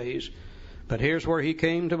those days. But here's where he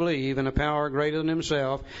came to believe in a power greater than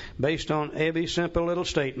himself, based on Ebby's simple little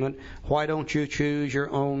statement, why don't you choose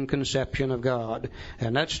your own conception of God?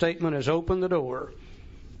 And that statement has opened the door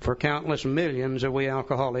for countless millions of we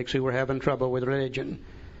alcoholics who were having trouble with religion.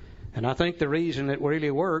 And I think the reason it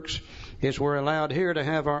really works is we're allowed here to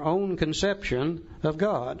have our own conception of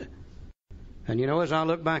God. And you know, as I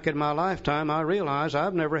look back at my lifetime, I realize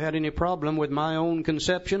I've never had any problem with my own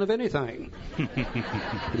conception of anything.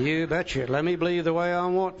 You betcha. Let me believe the way I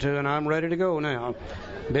want to, and I'm ready to go now.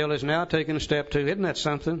 Bill is now taking step 2. Isn't that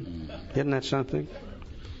something? Isn't that something?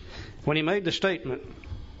 When he made the statement,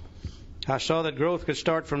 I saw that growth could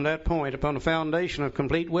start from that point. Upon a foundation of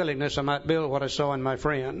complete willingness, I might build what I saw in my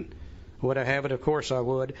friend. Would I have it? Of course I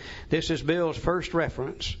would. This is Bill's first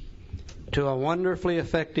reference to a wonderfully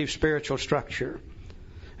effective spiritual structure.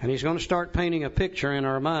 And he's going to start painting a picture in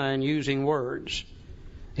our mind using words.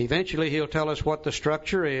 Eventually he'll tell us what the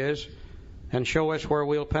structure is and show us where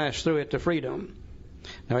we'll pass through it to freedom.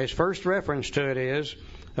 Now his first reference to it is,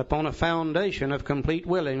 upon a foundation of complete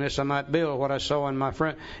willingness, I might build what I saw in my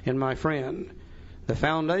friend. The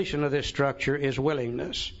foundation of this structure is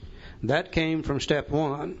willingness. That came from step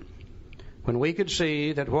 1. When we could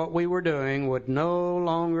see that what we were doing would no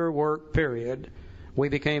longer work, period, we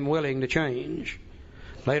became willing to change.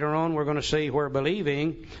 Later on, we're going to see where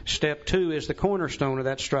believing, step 2, is the cornerstone of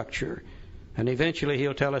that structure. And eventually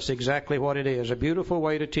he'll tell us exactly what it is. A beautiful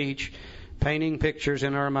way to teach, painting pictures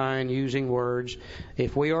in our mind using words.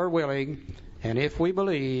 If we are willing and if we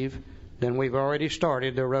believe, then we've already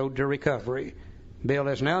started the road to recovery. Bill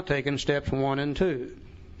has now taken steps 1 and 2.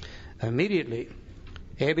 Immediately,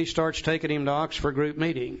 Abby starts taking him to Oxford group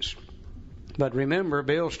meetings. But remember,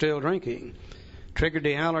 Bill's still drinking. Triggered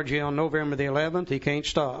the allergy on November the 11th. He can't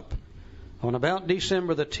stop. On about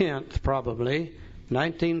December the 10th, probably,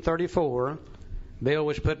 1934, Bill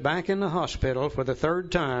was put back in the hospital for the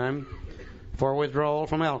 3rd time for withdrawal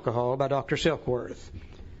from alcohol by Dr. Silkworth.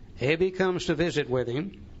 Abby comes to visit with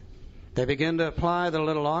him. They begin to apply the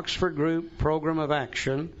little Oxford group program of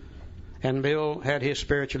action, and Bill had his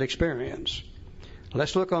spiritual experience.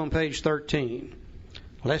 Let's look on page 13.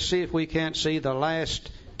 Let's see if we can't see the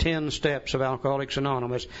last 10 steps of Alcoholics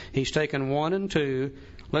Anonymous. He's taken 1 and 2.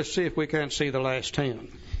 Let's see if we can't see the last 10.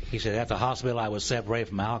 He said, at the hospital I was separated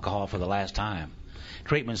from alcohol for the last time.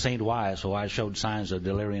 Treatment seemed wise, for I showed signs of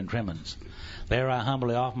delirium tremens. There I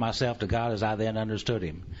humbly offered myself to God as I then understood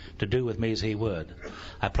him, to do with me as he would.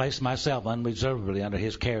 I placed myself unreservedly under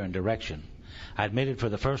his care and direction. I admitted for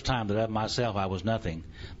the first time that of myself I was nothing,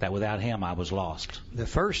 that without him I was lost. The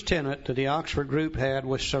first tenet that the Oxford group had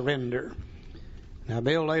was surrender. Now,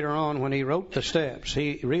 Bill, later on, when he wrote the steps,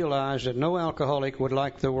 he realized that no alcoholic would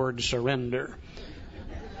like the word surrender.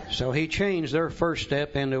 So he changed their first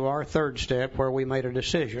step into our 3rd step, where we made a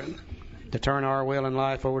decision to turn our will and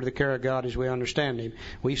life over to the care of God as we understand him.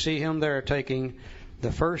 We see him there taking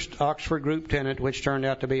the first Oxford group tenet, which turned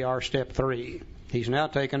out to be our step 3. He's now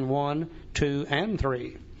taken 1, 2, and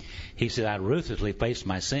 3. He said, I ruthlessly faced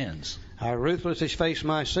my sins. I ruthlessly faced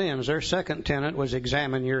my sins. Their second tenet was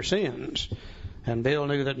examine your sins. And Bill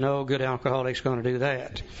knew that no good alcoholic's going to do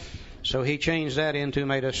that. So he changed that into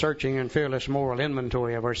made a searching and fearless moral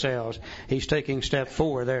inventory of ourselves. He's taking step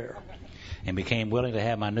 4 there. And became willing to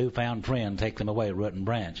have my newfound friend take them away, root and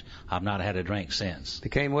branch. I've not had a drink since.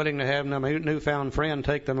 Became willing to have my newfound friend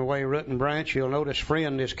take them away, root and branch. You'll notice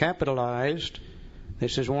friend is capitalized.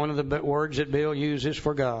 This is one of the words that Bill uses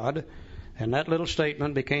for God. And that little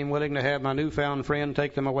statement, became willing to have my newfound friend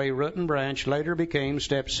take them away, root and branch, later became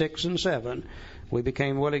steps 6 and 7. We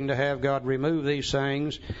became willing to have God remove these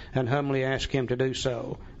things and humbly ask him to do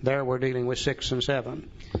so. There we're dealing with 6 and 7.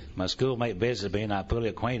 My schoolmate visited me, and I fully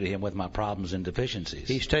acquainted him with my problems and deficiencies.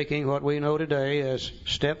 He's taking what we know today as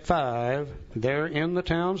step 5, there in the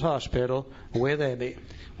town's hospital with Abby.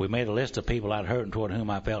 We made a list of people I'd hurt and toward whom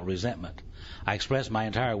I felt resentment. I expressed my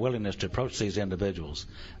entire willingness to approach these individuals,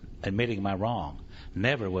 admitting my wrong.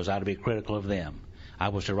 Never was I to be critical of them. I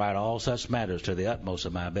was to right all such matters to the utmost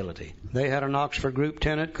of my ability. They had an Oxford group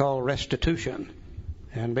tenet called restitution.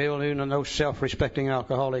 And Bill knew no self-respecting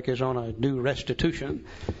alcoholic is going to do restitution.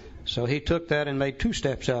 So he took that and made 2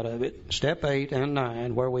 steps out of it, step 8 and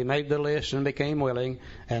 9, where we made the list and became willing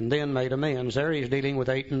and then made amends. There he's dealing with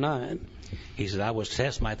 8 and 9. He said, I was to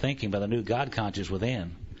test my thinking by the new God conscience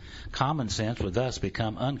within. Common sense would thus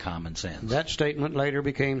become uncommon sense. That statement later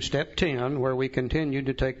became step 10, where we continued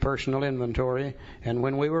to take personal inventory, and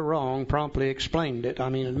when we were wrong, promptly explained it.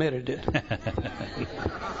 Admitted it.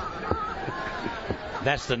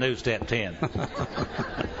 That's the new step 10.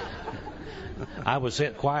 I would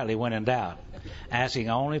sit quietly when in doubt, asking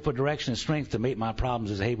only for direction and strength to meet my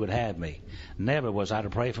problems as he would have me. Never was I to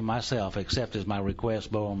pray for myself except as my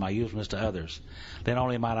request bore on my usefulness to others. Then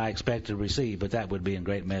only might I expect to receive, but that would be in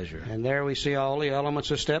great measure. And there we see all the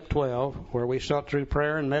elements of step 12, where we sought through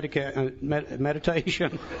prayer and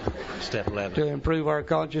meditation step 11 to improve our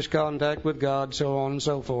conscious contact with God, so on and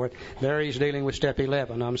so forth. There he's dealing with step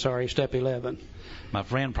 11. Step 11. My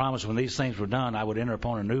friend promised when these things were done, I would enter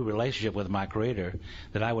upon a new relationship with my Creator,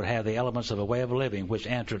 that I would have the elements of a way of living which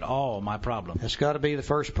answered all my problems. That's got to be the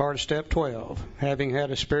first part of step 12, having had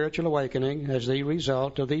a spiritual awakening as the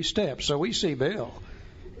result of these steps. So we see Bill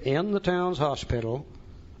in the town's hospital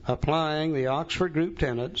applying the Oxford group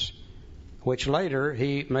tenets which later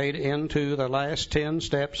he made into the last 10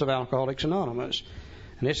 steps of Alcoholics Anonymous.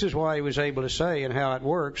 And this is why he was able to say, and how it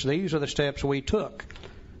works, these are the steps we took,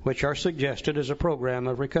 which are suggested as a program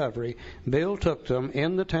of recovery. Bill took them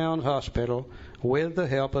in the town hospital with the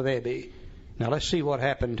help of Ebby. Now let's see what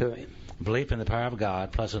happened to him. Belief in the power of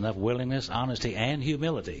God, plus enough willingness, honesty, and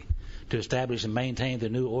humility to establish and maintain the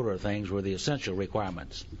new order of things were the essential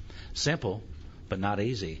requirements. Simple, but not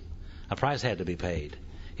easy. A price had to be paid.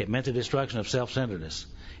 It meant the destruction of self-centeredness,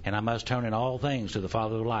 and I must turn in all things to the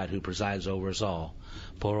Father of light who presides over us all.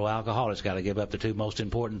 Poor old alcoholics got to give up the two most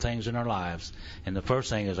important things in our lives, and the first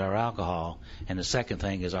thing is our alcohol, and the second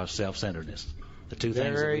thing is our self-centeredness. The two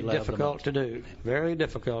things that we love the most. Very difficult to do. Very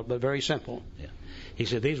difficult, but very simple. Yeah. He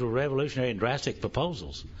said these were revolutionary and drastic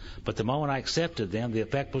proposals, but the moment I accepted them, the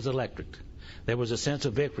effect was electric. There was a sense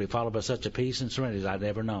of victory followed by such a peace and serenity as I'd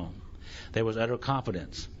never known. There was utter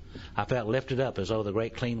confidence. I felt lifted up as though the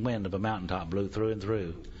great clean wind of a mountaintop blew through and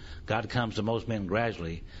through. God comes to most men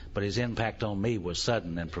gradually, but his impact on me was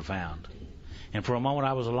sudden and profound. And for a moment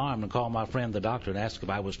I was alarmed and called my friend the doctor and asked if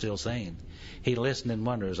I was still sane. He listened in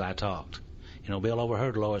wonder as I talked. You know, Bill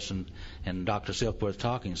overheard Lois and Dr. Silkworth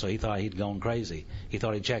talking, so he thought he'd gone crazy. He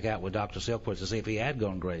thought he'd check out with Dr. Silkworth to see if he had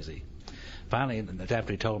gone crazy. Finally,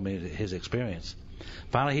 after he told me his experience,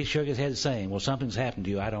 he shook his head saying, well, something's happened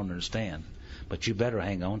to you I don't understand, but you better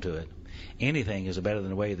hang on to it. Anything is better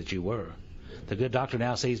than the way that you were. The good doctor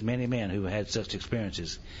now sees many men who had such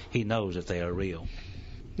experiences. He knows that they are real.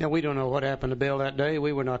 Now, we don't know what happened to Bill that day.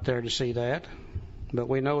 We were not there to see that. But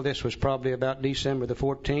we know this was probably about December the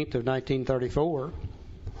 14th of 1934.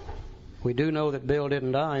 We do know that Bill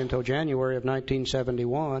didn't die until January of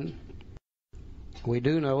 1971. We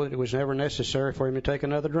do know that it was never necessary for him to take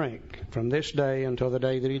another drink from this day until the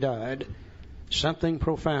day that he died. Something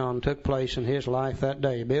profound took place in his life that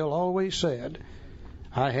day. Bill always said,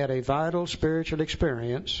 I had a vital spiritual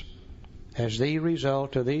experience as the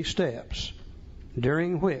result of these steps,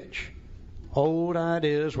 during which old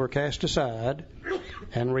ideas were cast aside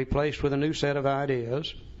and replaced with a new set of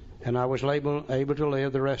ideas, and I was able to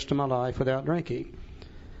live the rest of my life without drinking.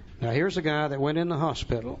 Now, here's a guy that went in the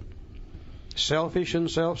hospital, selfish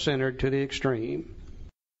and self-centered to the extreme,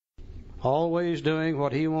 always doing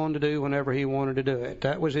what he wanted to do whenever he wanted to do it.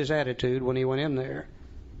 That was his attitude when he went in there.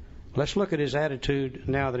 Let's look at his attitude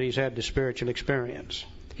now that he's had the spiritual experience.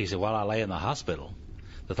 He said, while I lay in the hospital,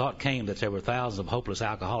 the thought came that there were thousands of hopeless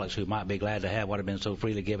alcoholics who might be glad to have what had been so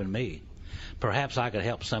freely given me. Perhaps I could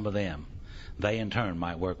help some of them. They, in turn,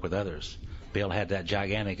 might work with others. Bill had that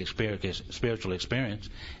gigantic spiritual experience,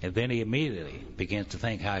 and then he immediately begins to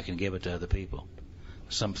think how he can give it to other people.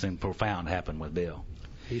 Something profound happened with Bill.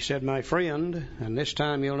 He said, my friend, and this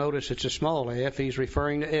time you'll notice it's a small f, he's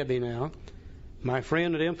referring to Ebby now. My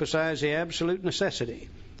friend had emphasized the absolute necessity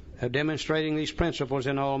of demonstrating these principles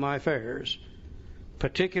in all my affairs.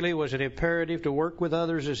 Particularly was it imperative to work with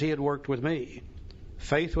others as he had worked with me.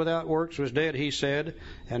 Faith without works was dead, he said,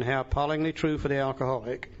 and how appallingly true for the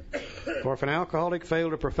alcoholic. For if an alcoholic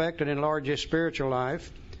failed to perfect and enlarge his spiritual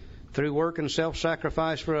life through work and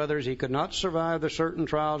self-sacrifice for others, he could not survive the certain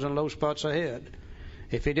trials and low spots ahead.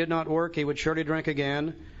 If he did not work, he would surely drink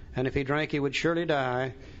again, and if he drank, he would surely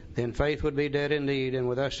die. Then faith would be dead indeed, and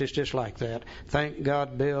with us it's just like that. Thank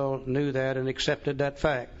God Bill knew that and accepted that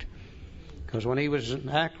fact. Because when he was in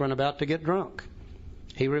Akron about to get drunk,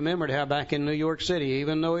 he remembered how back in New York City,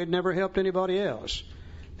 even though he'd never helped anybody else,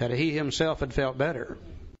 that he himself had felt better.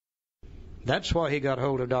 That's why he got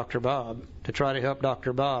hold of Dr. Bob, to try to help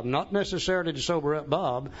Dr. Bob, not necessarily to sober up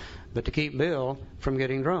Bob, but to keep Bill from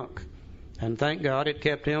getting drunk. And thank God it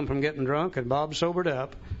kept him from getting drunk, and Bob sobered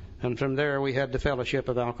up, and from there we had the fellowship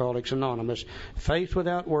of Alcoholics Anonymous. Faith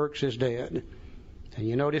without works is dead. And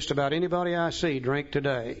you know, just about anybody I see drink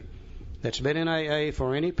today that's been in AA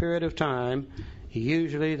for any period of time,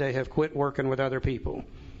 usually they have quit working with other people.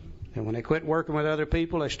 And when they quit working with other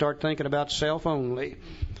people, they start thinking about self only.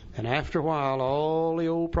 And after a while, all the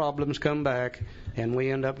old problems come back, and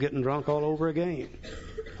we end up getting drunk all over again.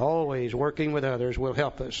 Always working with others will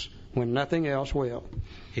help us when nothing else will.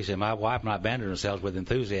 He said, my wife and I abandoned ourselves with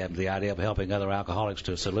enthusiasm to the idea of helping other alcoholics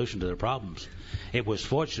to a solution to their problems. It was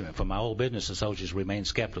fortunate for my old business associates to remain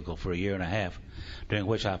skeptical for a year and a half, during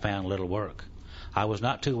which I found little work. I was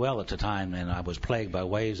not too well at the time, and I was plagued by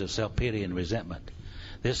waves of self-pity and resentment.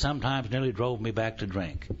 This sometimes nearly drove me back to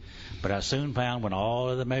drink. But I soon found when all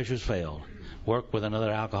other measures failed, work with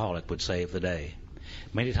another alcoholic would save the day.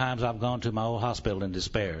 Many times I've gone to my old hospital in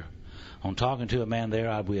despair. On talking to a man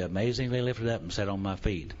there, I'd be amazingly lifted up and set on my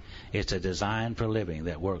feet. It's a design for living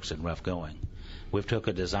that works in rough going. We've took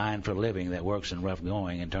a design for living that works in rough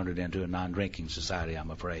going and turned it into a non-drinking society,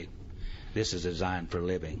 I'm afraid. This is designed for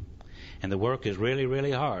living. And the work is really,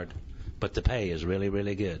 really hard, but the pay is really,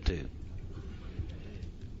 really good, too.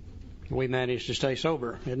 We managed to stay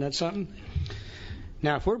sober. Isn't that something?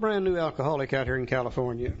 Now, if we're a brand new alcoholic out here in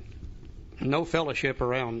California, no fellowship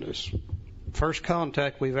around us, first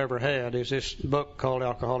contact we've ever had is this book called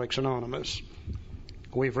Alcoholics Anonymous.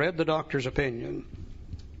 We've read the doctor's opinion.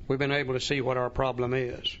 We've been able to see what our problem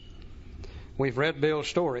is. We've read Bill's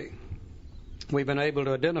story. We've been able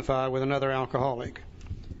to identify with another alcoholic.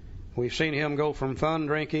 We've seen him go from fun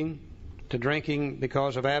drinking to drinking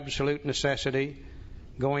because of absolute necessity,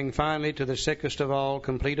 going finally to the sickest of all,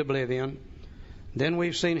 complete oblivion. Then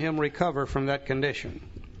we've seen him recover from that condition.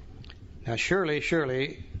 Now,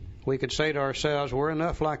 surely, we could say to ourselves, we're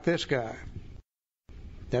enough like this guy,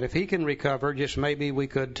 that if he can recover, just maybe we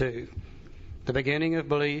could too. The beginning of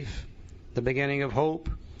belief, the beginning of hope.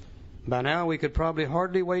 By now, we could probably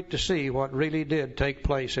hardly wait to see what really did take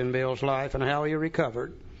place in Bill's life and how he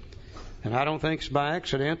recovered. And I don't think it's by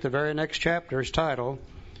accident the very next chapter is titled,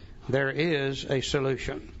 There is a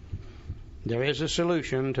Solution. There is a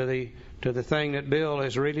solution to the thing that Bill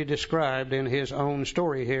has really described in his own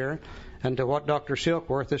story here, and to what Dr.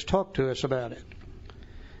 Silkworth has talked to us about it.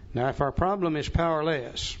 Now, if our problem is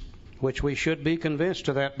powerless, which we should be convinced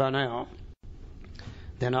of that by now,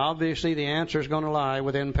 then obviously the answer is going to lie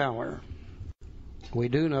within power. We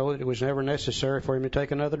do know that it was never necessary for him to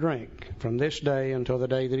take another drink from this day until the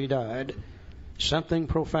day that he died. Something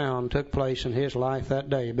profound took place in his life that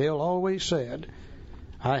day. Bill always said,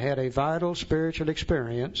 I had a vital spiritual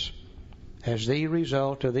experience as the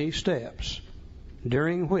result of these steps,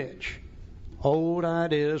 during which old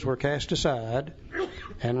ideas were cast aside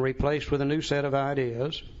and replaced with a new set of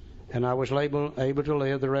ideas, and I was able to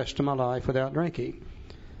live the rest of my life without drinking.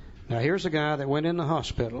 Now, here's a guy that went in the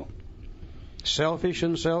hospital, selfish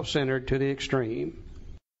and self-centered to the extreme.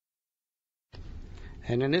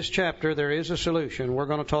 And in this chapter, there is a solution. We're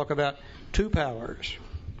going to talk about two powers.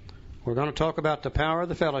 We're going to talk about the power of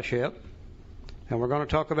the fellowship, and we're going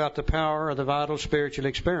to talk about the power of the vital spiritual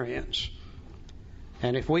experience.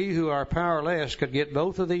 And if we who are powerless could get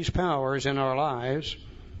both of these powers in our lives,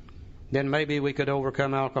 then maybe we could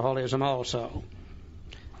overcome alcoholism also.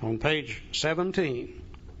 On page 17,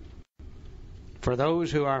 for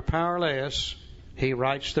those who are powerless, he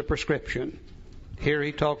writes the prescription. Here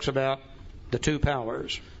he talks about the two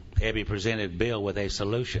powers. Ebby presented Bill with a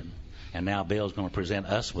solution, and now Bill's going to present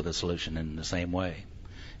us with a solution in the same way.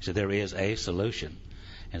 He said there is a solution.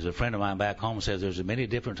 As a friend of mine back home says, there's as many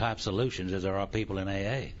different types of solutions as there are people in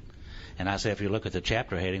AA. And I said, if you look at the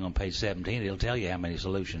chapter heading on page 17, it'll tell you how many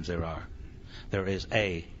solutions there are. There is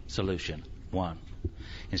a solution, one.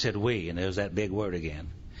 He said we, and there's that big word again.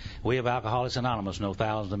 We of Alcoholics Anonymous know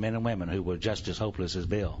thousands of men and women who were just as hopeless as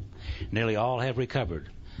Bill. Nearly all have recovered.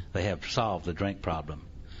 They have solved the drink problem.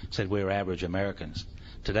 Said we're average Americans.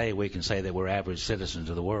 Today we can say that we're average citizens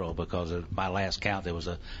of the world because at my last count there was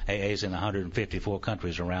AAs in 154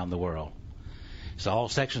 countries around the world. So all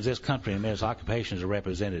sections of this country and various occupations are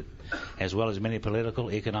represented, as well as many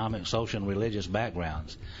political, economic, social, and religious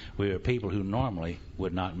backgrounds. We are people who normally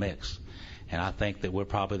would not mix. And I think that we're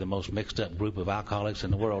probably the most mixed up group of alcoholics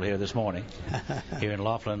in the world here this morning, here in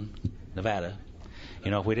Laughlin, Nevada.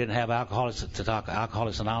 You know, if we didn't have Alcoholics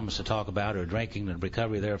Anonymous to talk about, or drinking and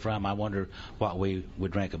recovery therefrom, I wonder what we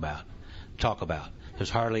would talk about. There's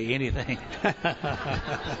hardly anything.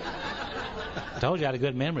 Told you I had a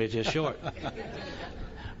good memory, it's just short.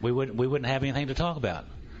 We wouldn't have anything to talk about.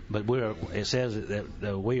 But it says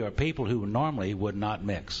that we are people who normally would not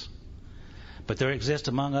mix. But there exists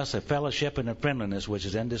among us a fellowship and a friendliness which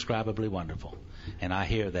is indescribably wonderful. And I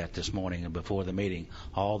hear that this morning and before the meeting.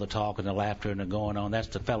 All the talk and the laughter and the going on, that's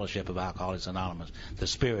the fellowship of Alcoholics Anonymous, the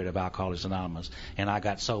spirit of Alcoholics Anonymous. And I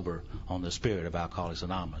got sober on the spirit of Alcoholics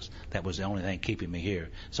Anonymous. That was the only thing keeping me here.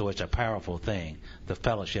 So it's a powerful thing. The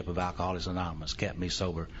fellowship of Alcoholics Anonymous kept me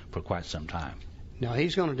sober for quite some time. Now,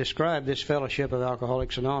 he's going to describe this fellowship of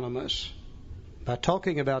Alcoholics Anonymous by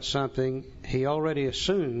talking about something he already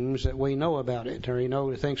assumes that we know about it, or he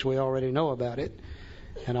thinks we already know about it.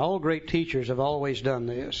 And all great teachers have always done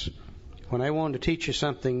this. When they wanted to teach you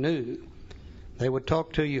something new, they would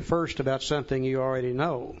talk to you first about something you already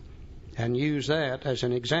know and use that as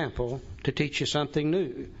an example to teach you something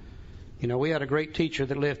new. You know, we had a great teacher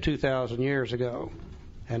that lived 2,000 years ago,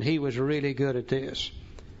 and he was really good at this.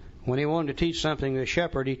 When he wanted to teach something to a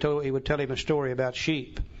shepherd, he would tell him a story about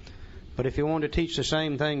sheep. But if he wanted to teach the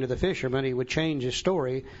same thing to the fisherman, he would change his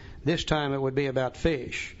story. This time it would be about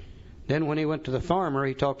fish. Then when he went to the farmer,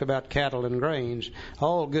 he talked about cattle and grains.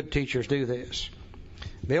 All good teachers do this.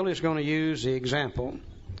 Bill is going to use the example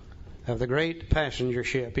of the great passenger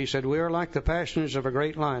ship. He said, "We are like the passengers of a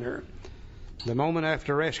great liner. The moment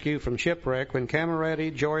after rescue from shipwreck, when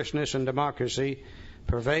camaraderie, joyousness, and democracy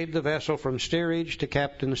pervade the vessel from steerage to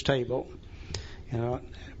captain's table."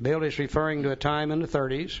 Bill is referring to a time in the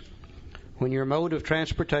 30s when your mode of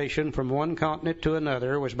transportation from one continent to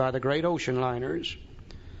another was by the great ocean liners.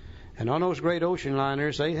 And on those great ocean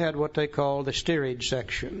liners, they had what they called the steerage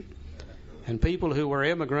section. And people who were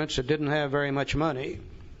immigrants that didn't have very much money,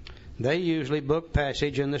 they usually booked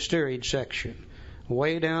passage in the steerage section,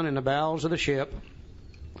 way down in the bowels of the ship,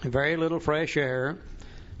 very little fresh air,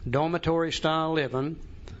 dormitory-style living.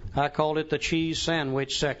 I called it the cheese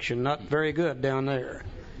sandwich section. Not very good down there.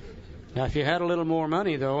 Now, if you had a little more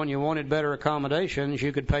money, though, and you wanted better accommodations,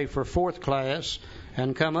 you could pay for fourth class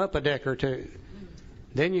and come up a deck or two.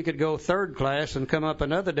 Then you could go third class and come up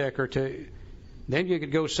another deck or two. Then you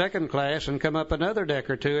could go second class and come up another deck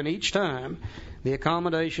or two, and each time the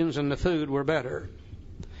accommodations and the food were better.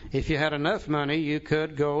 If you had enough money, you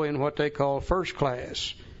could go in what they call first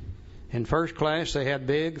class. In first class, they had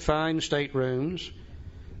big, fine staterooms.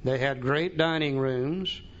 They had great dining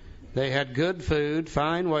rooms. They had good food,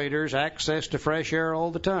 fine waiters, access to fresh air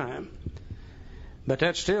all the time. But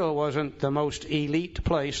that still wasn't the most elite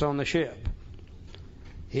place on the ship.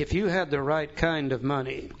 If you had the right kind of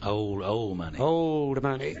money, old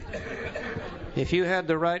money, if you had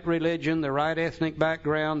the right religion, the right ethnic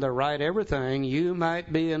background, the right everything, you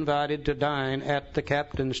might be invited to dine at the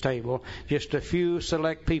captain's table. Just a few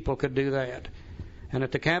select people could do that. And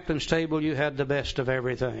at the captain's table, you had the best of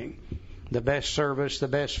everything. The best service, the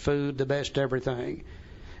best food, the best everything.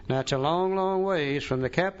 Now, it's a long, long ways from the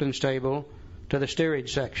captain's table to the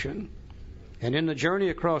steerage section. And in the journey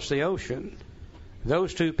across the ocean,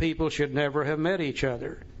 those two people should never have met each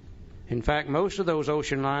other. In fact, most of those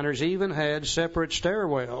ocean liners even had separate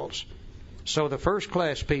stairwells. So the first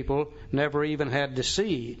class people never even had to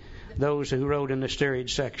see those who rode in the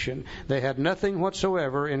steerage section. They had nothing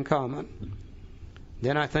whatsoever in common.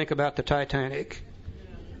 Then I think about the Titanic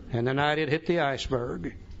and the night it hit the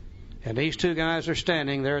iceberg. And these two guys are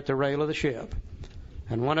standing there at the rail of the ship.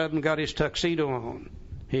 And one of them got his tuxedo on,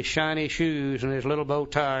 his shiny shoes and his little bow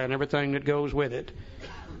tie and everything that goes with it.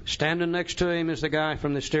 Standing next to him is the guy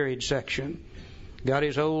from the steerage section. Got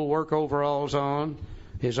his old work overalls on,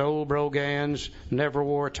 his old brogans, never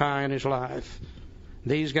wore a tie in his life.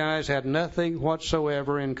 These guys had nothing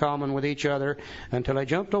whatsoever in common with each other until they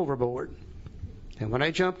jumped overboard. And when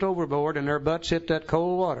they jumped overboard and their butts hit that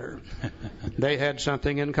cold water, they had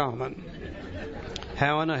something in common.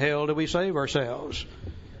 How in the hell do we save ourselves?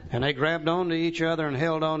 And they grabbed onto each other and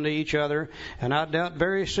held on to each other. And I doubt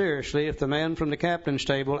very seriously if the man from the captain's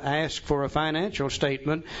table asked for a financial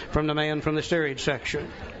statement from the man from the steerage section.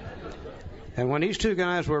 And when these two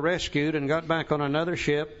guys were rescued and got back on another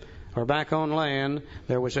ship or back on land,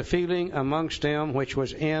 there was a feeling amongst them which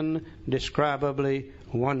was indescribably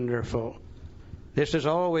wonderful. This has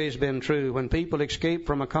always been true. When people escape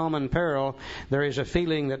from a common peril, there is a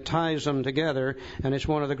feeling that ties them together, and it's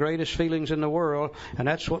one of the greatest feelings in the world, and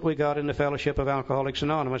that's what we got in the Fellowship of Alcoholics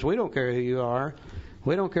Anonymous. We don't care who you are.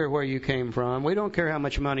 We don't care where you came from. We don't care how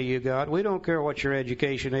much money you got. We don't care what your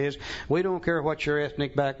education is. We don't care what your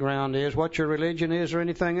ethnic background is, what your religion is, or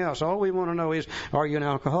anything else. All we want to know is, are you an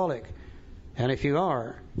alcoholic? And if you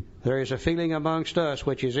are, there is a feeling amongst us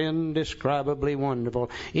which is indescribably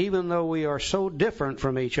wonderful. Even though we are so different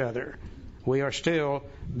from each other, we are still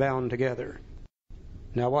bound together.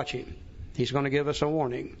 Now watch him. He's going to give us a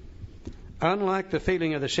warning. Unlike the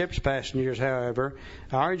feeling of the ship's passengers, however,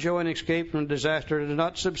 our joy and escape from disaster does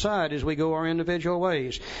not subside as we go our individual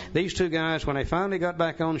ways. These two guys, when they finally got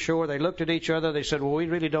back on shore, they looked at each other, they said, well, we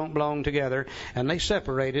really don't belong together, and they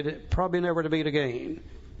separated, probably never to meet again.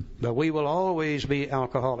 But we will always be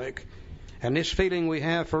alcoholic. And this feeling we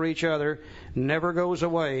have for each other never goes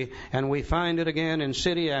away, and we find it again in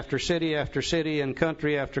city after city after city and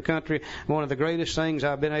country after country. One of the greatest things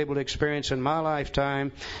I've been able to experience in my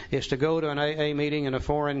lifetime is to go to an AA meeting in a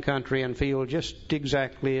foreign country and feel just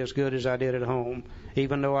exactly as good as I did at home.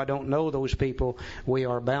 Even though I don't know those people, we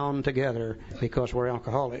are bound together because we're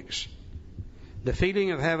alcoholics. The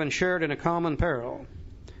feeling of having shared in a common peril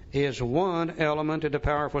is one element of the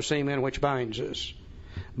powerful cement which binds us.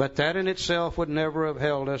 But that in itself would never have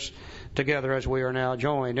held us together as we are now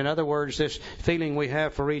joined. In other words, this feeling we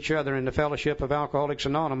have for each other in the Fellowship of Alcoholics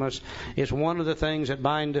Anonymous is one of the things that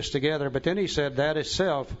bind us together. But then he said that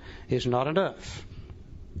itself is not enough.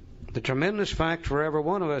 The tremendous fact for every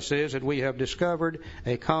one of us is that we have discovered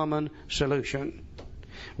a common solution.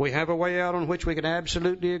 We have a way out on which we can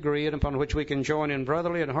absolutely agree and upon which we can join in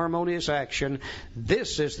brotherly and harmonious action.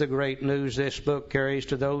 This is the great news this book carries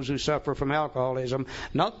to those who suffer from alcoholism,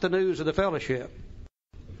 not the news of the fellowship,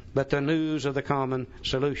 but the news of the common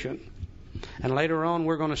solution. And later on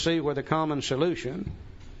we're going to see where the common solution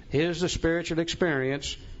is the spiritual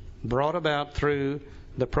experience brought about through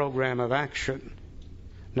the program of action.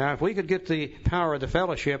 Now, if we could get the power of the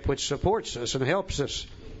fellowship which supports us and helps us,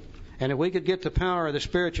 and if we could get the power of the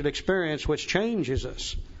spiritual experience which changes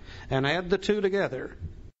us, and add the two together,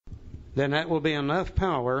 then that will be enough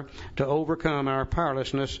power to overcome our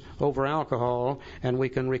powerlessness over alcohol, and we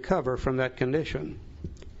can recover from that condition.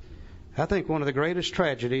 I think one of the greatest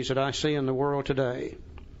tragedies that I see in the world today,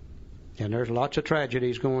 and there's lots of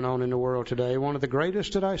tragedies going on in the world today, one of the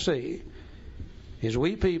greatest that I see is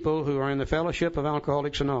we people who are in the fellowship of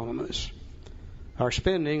Alcoholics Anonymous are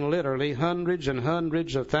spending literally hundreds and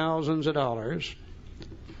hundreds of thousands of dollars,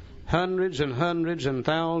 hundreds and hundreds and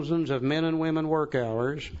thousands of men and women work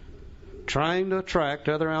hours, trying to attract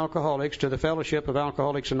other alcoholics to the fellowship of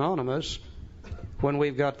Alcoholics Anonymous, when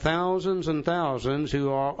we've got thousands and thousands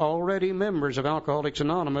who are already members of Alcoholics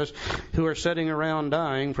Anonymous who are sitting around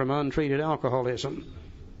dying from untreated alcoholism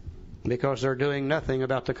because they're doing nothing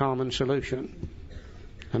about the common solution.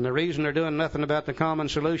 And the reason they're doing nothing about the common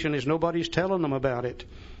solution is nobody's telling them about it.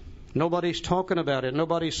 Nobody's talking about it.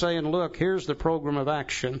 Nobody's saying, look, here's the program of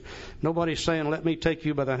action. Nobody's saying, let me take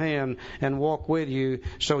you by the hand and walk with you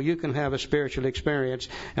so you can have a spiritual experience.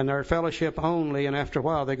 And they're fellowship only, and after a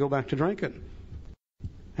while they go back to drinking.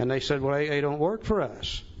 And they said, well, AA don't work for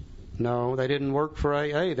us. No, they didn't work for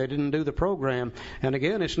AA. They didn't do the program. And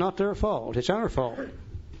again, it's not their fault. It's our fault.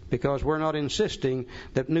 Because we're not insisting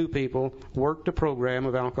that new people work the program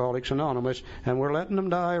of Alcoholics Anonymous, and we're letting them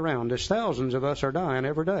die around us. Thousands of us are dying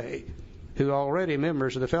every day who are already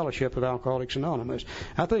members of the fellowship of Alcoholics Anonymous.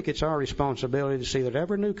 I think it's our responsibility to see that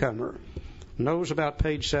every newcomer knows about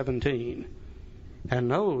page 17 and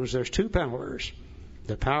knows there's two powers,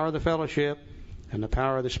 the power of the fellowship and the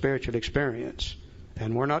power of the spiritual experience.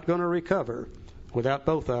 And we're not going to recover without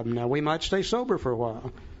both of them. Now, we might stay sober for a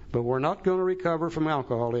while, but we're not going to recover from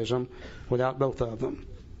alcoholism without both of them.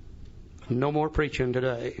 No more preaching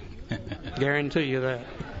today. Guarantee you that.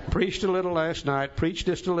 Preached a little last night, preached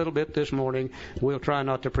just a little bit this morning. We'll try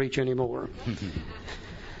not to preach anymore.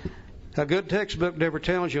 A good textbook never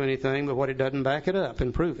tells you anything but what it doesn't back it up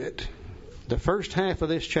and prove it. The first half of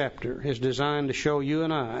this chapter is designed to show you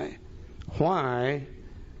and I why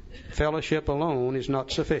fellowship alone is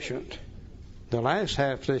not sufficient. The last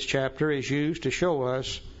half of this chapter is used to show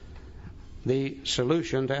us the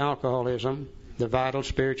solution to alcoholism, the vital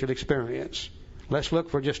spiritual experience. Let's look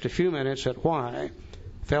for just a few minutes at why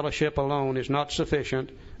fellowship alone is not sufficient,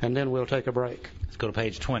 and then we'll take a break. Let's go to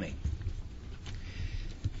page 20.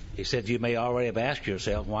 He said, you may already have asked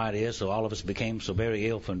yourself why it is so all of us became so very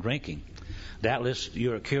ill from drinking. Doubtless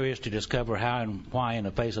you are curious to discover how and why, in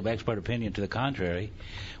the face of expert opinion to the contrary,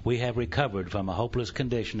 we have recovered from a hopeless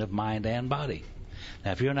condition of mind and body.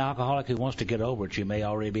 Now, if you're an alcoholic who wants to get over it, you may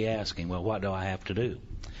already be asking, well, what do I have to do?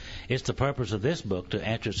 It's the purpose of this book to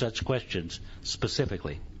answer such questions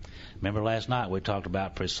specifically. Remember last night we talked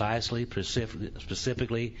about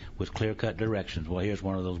specifically with clear-cut directions. Well, here's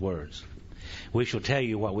one of those words. We shall tell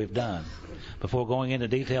you what we've done. Before going into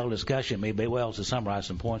detailed discussion, it may be well to summarize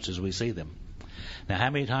some points as we see them. Now, how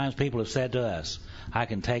many times people have said to us, I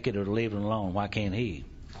can take it or leave it alone. Why can't he?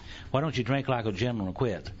 Why don't you drink like a gentleman and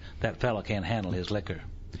quit? That fellow can't handle his liquor.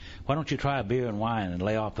 Why don't you try beer and wine and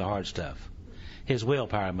lay off the hard stuff? His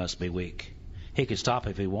willpower must be weak. He could stop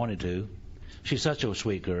if he wanted to. She's such a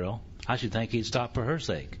sweet girl. I should think he'd stop for her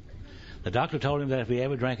sake. The doctor told him that if he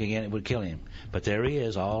ever drank again, it would kill him. But there he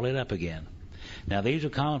is, all lit up again. Now, these are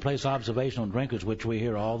commonplace observational drinkers which we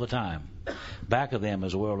hear all the time. Back of them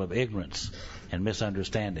is a world of ignorance and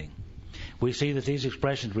misunderstanding. We see that these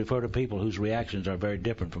expressions refer to people whose reactions are very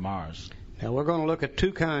different from ours. Now, we're going to look at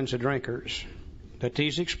two kinds of drinkers that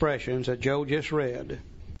these expressions that Joe just read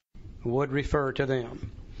would refer to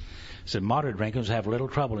them. So moderate drinkers have little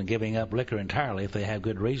trouble in giving up liquor entirely if they have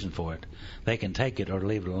good reason for it. They can take it or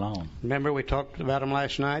leave it alone. Remember we talked about them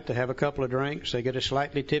last night. They have a couple of drinks. They get a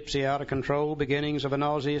slightly tipsy, out of control, beginnings of a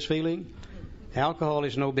nauseous feeling. Alcohol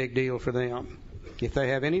is no big deal for them. If they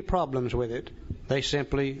have any problems with it, they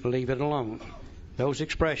simply leave it alone. Those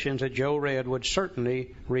expressions that Joe read would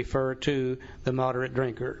certainly refer to the moderate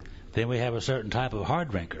drinker. Then we have a certain type of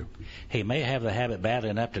hard drinker. He may have the habit badly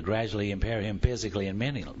enough to gradually impair him physically and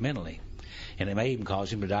mentally, and it may even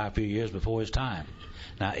cause him to die a few years before his time.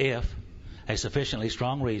 Now, if a sufficiently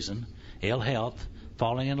strong reason, ill health,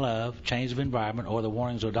 falling in love, change of environment, or the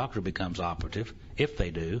warnings of a doctor becomes operative. If they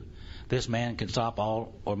do, this man can stop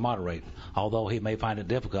all or moderate, although he may find it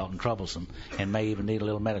difficult and troublesome and may even need a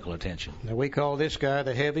little medical attention. Now, we call this guy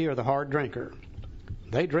the heavy or the hard drinker.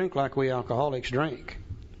 They drink like we alcoholics drink,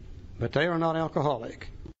 but they are not alcoholic.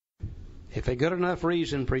 If a good enough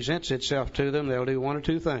reason presents itself to them, they'll do one or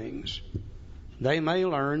two things. They may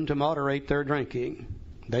learn to moderate their drinking.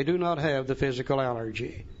 They do not have the physical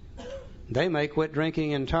allergy. They may quit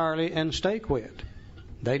drinking entirely and stay quit.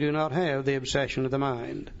 They do not have the obsession of the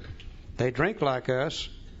mind. They drink like us,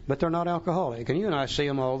 but they're not alcoholic. And you and I see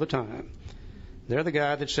them all the time. They're the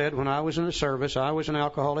guy that said, when I was in the service, I was an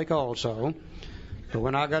alcoholic also. But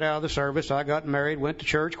when I got out of the service, I got married, went to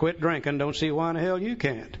church, quit drinking. Don't see why in the hell you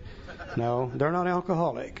can't. No, they're not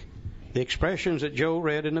alcoholic. The expressions that Joe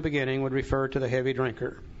read in the beginning would refer to the heavy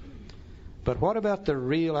drinker. But what about the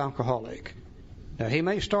real alcoholic? Now, he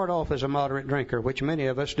may start off as a moderate drinker, which many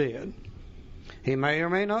of us did. He may or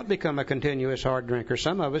may not become a continuous hard drinker.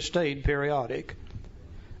 Some of us stayed periodic.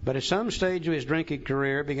 But at some stage of his drinking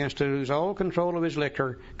career, begins to lose all control of his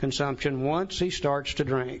liquor consumption once he starts to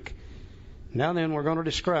drink. Now then, we're going to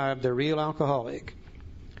describe the real alcoholic.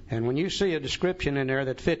 And when you see a description in there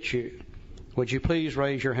that fits you, would you please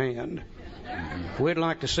raise your hand? We'd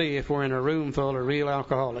like to see if we're in a room full of real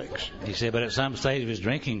alcoholics. He said, but at some stage of his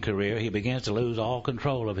drinking career, he begins to lose all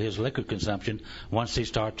control of his liquor consumption once he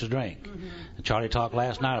starts to drink. Mm-hmm. Charlie talked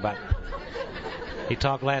last night about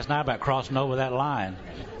crossing over that line.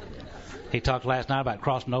 He talked last night about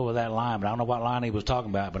crossing over that line, but I don't know what line he was talking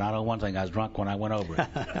about, but I know one thing, I was drunk when I went over it.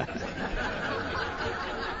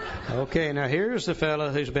 Okay, now here's the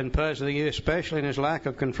fellow who's been puzzling you, especially in his lack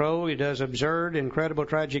of control. He does absurd, incredible,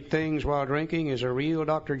 tragic things while drinking. He's a real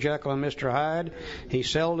Dr. Jekyll and Mr. Hyde. He's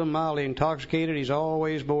seldom mildly intoxicated. He's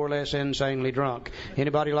always more or less insanely drunk.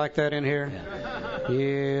 Anybody like that in here? Yeah.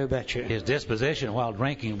 You betcha. His disposition while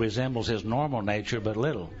drinking resembles his normal nature, but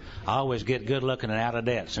little. I always get good looking and out of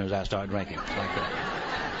debt as soon as I start drinking. Like that.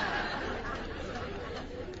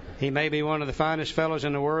 He may be one of the finest fellows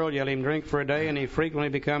in the world. You let him drink for a day, and he frequently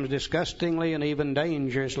becomes disgustingly and even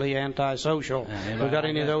dangerously antisocial. We got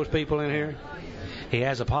any of those people in here? He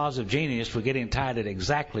has a positive genius for getting tired at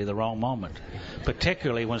exactly the wrong moment,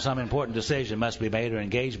 particularly when some important decision must be made or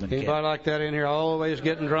engagement. Anybody like that in here? Always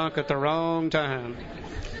getting drunk at the wrong time.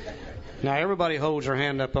 Now, everybody holds their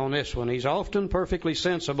hand up on this one. He's often perfectly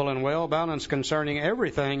sensible and well-balanced concerning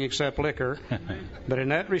everything except liquor. But in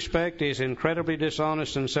that respect, he's incredibly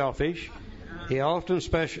dishonest and selfish. He often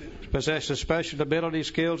possesses special abilities,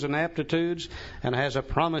 skills, and aptitudes, and has a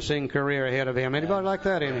promising career ahead of him. Anybody like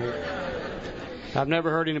that in here? I've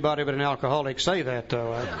never heard anybody but an alcoholic say that,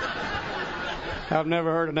 though. I've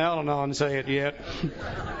never heard an Al-Anon say it yet.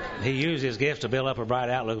 He used his gifts to build up a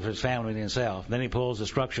bright outlook for his family and himself. Then he pulls the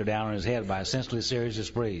structure down on his head by a senseless series of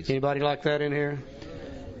sprees. Anybody like that in here?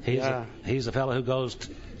 He's the fellow who goes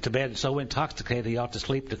to bed so intoxicated he ought to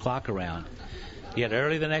sleep the clock around. Yet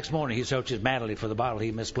early the next morning he searches madly for the bottle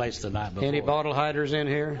he misplaced the night before. Any bottle hiders in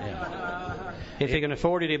here? Yeah. If he can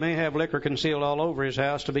afford it, he may have liquor concealed all over his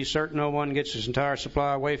house to be certain no one gets his entire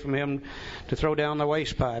supply away from him to throw down the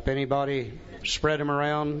waste pipe. Anybody spread them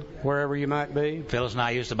around wherever you might be? Phyllis and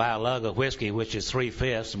I used to buy a lug of whiskey, which is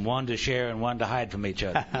 3/5, and one to share and one to hide from each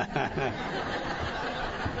other.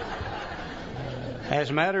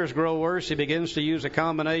 As matters grow worse, he begins to use a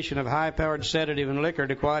combination of high-powered sedative and liquor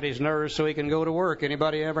to quiet his nerves so he can go to work.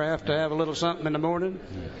 Anybody ever have to have a little something in the morning?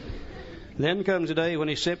 Then comes a day when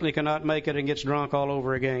he simply cannot make it and gets drunk all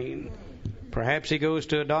over again. Perhaps he goes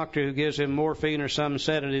to a doctor who gives him morphine or some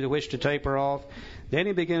sedative to which to taper off. Then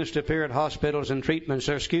he begins to appear at hospitals and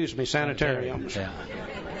sanitariums. Yeah.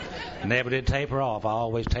 Never did taper off. I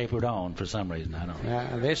always tapered on for some reason. I don't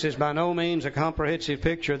know. This is by no means a comprehensive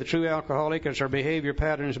picture of the true alcoholic, as our behavior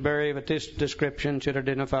patterns vary, but this description should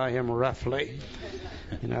identify him roughly.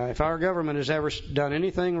 If our government has ever done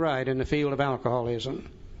anything right in the field of alcoholism,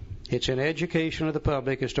 it's an education of the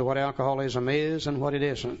public as to what alcoholism is and what it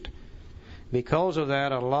isn't. Because of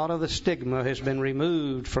that, a lot of the stigma has been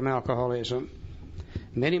removed from alcoholism.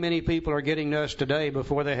 Many people are getting to us today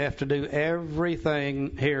before they have to do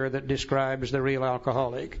everything here that describes the real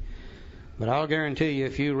alcoholic. But I'll guarantee you,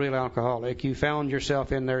 if you're a real alcoholic, you found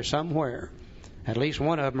yourself in there somewhere. At least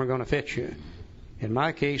one of them are going to fit you. In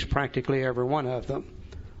my case, practically every one of them.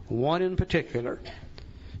 One in particular.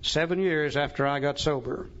 7 years after I got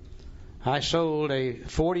sober, I sold a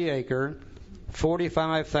 40-acre,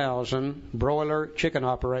 45,000 broiler chicken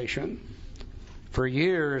operation. For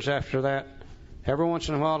years after that, every once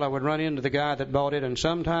in a while I would run into the guy that bought it, and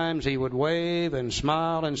sometimes he would wave and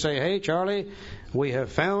smile and say, "Hey, Charlie, we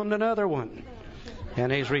have found another one."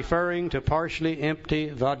 And he's referring to partially empty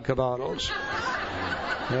vodka bottles.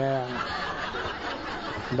 Yeah.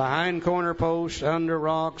 Behind corner posts, under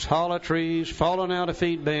rocks, hollow trees, falling out of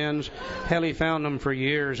feed bins. Hell, he found them for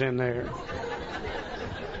years in there.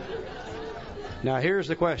 Now, here's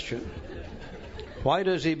the question. Why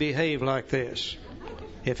does he behave like this?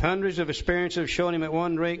 If hundreds of experiences showing him that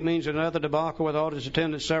one drink means another debacle with all its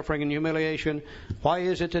attendant suffering and humiliation, why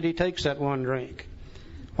is it that he takes that one drink?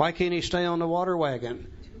 Why can't he stay on the water wagon?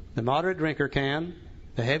 The moderate drinker can.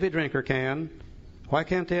 The heavy drinker can. Why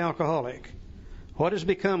can't the alcoholic? What has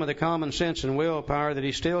become of the common sense and willpower that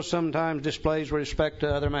he still sometimes displays with respect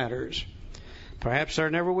to other matters? Perhaps there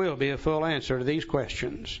never will be a full answer to these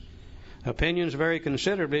questions. Opinions vary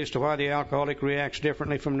considerably as to why the alcoholic reacts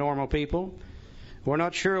differently from normal people. We're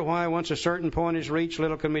not sure why, once a certain point is reached,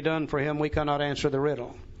 little can be done for him. We cannot answer the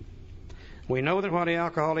riddle. We know that while the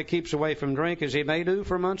alcoholic keeps away from drink, as he may do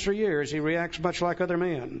for months or years, he reacts much like other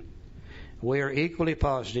men. We are equally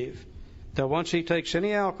positive that once he takes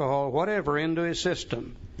any alcohol, whatever, into his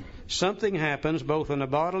system, something happens both in a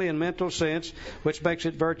bodily and mental sense which makes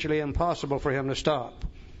it virtually impossible for him to stop.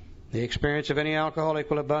 The experience of any alcoholic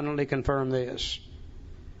will abundantly confirm this.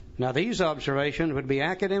 Now, these observations would be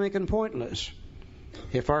academic and pointless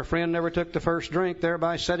if our friend never took the first drink,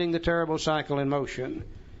 thereby setting the terrible cycle in motion.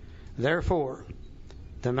 Therefore,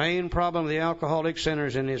 the main problem of the alcoholic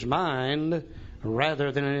centers in his mind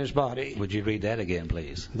rather than in his body. Would you read that again,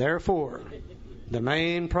 please? Therefore, the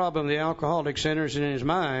main problem of the alcoholic centers in his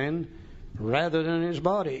mind rather than in his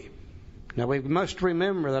body. Now, we must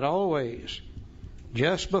remember that always,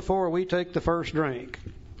 just before we take the first drink,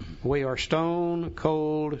 we are stone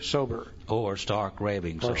cold sober. Or stark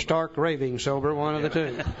raving sober. Or stark raving sober, one of the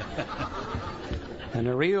two. And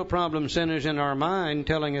the real problem centers in our mind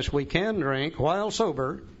telling us we can drink while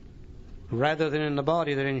sober, rather than in the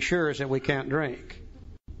body that ensures that we can't drink.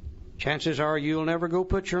 Chances are you'll never go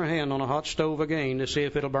put your hand on a hot stove again to see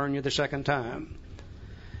if it'll burn you the second time.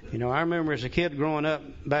 You know, I remember as a kid growing up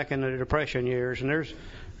back in the Depression years, and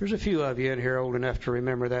there's a few of you in here old enough to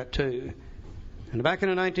remember that too. And back in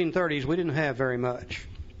the 1930s, we didn't have very much.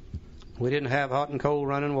 We didn't have hot and cold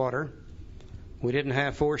running water. We didn't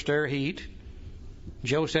have forced air heat.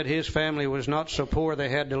 Joe said his family was not so poor they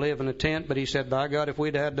had to live in a tent, but he said, by God, if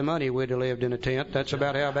we'd had the money, we'd have lived in a tent. That's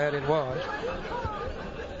about how bad it was.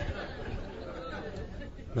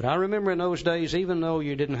 But I remember in those days, even though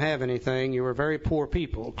you didn't have anything, you were very poor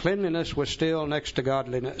people. Cleanliness was still next to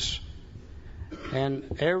godliness.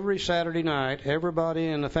 And every Saturday night, everybody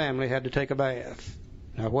in the family had to take a bath.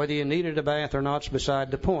 Now, whether you needed a bath or not's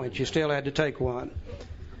beside the point. You still had to take one.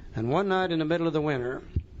 And one night in the middle of the winter,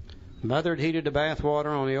 Mother had heated the bath water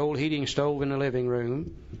on the old heating stove in the living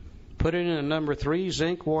room, put it in a number 3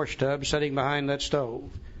 zinc wash tub sitting behind that stove.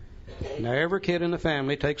 Now, every kid in the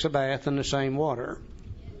family takes a bath in the same water.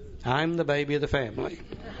 I'm the baby of the family.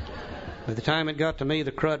 By the time it got to me,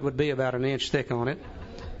 the crud would be about an inch thick on it.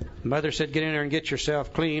 Mother said, get in there and get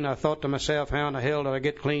yourself clean. I thought to myself, how in the hell did I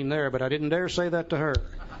get clean there? But I didn't dare say that to her.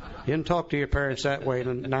 You didn't talk to your parents that way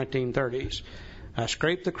in the 1930s. I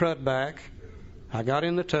scraped the crud back. I got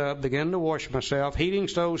in the tub, began to wash myself. Heating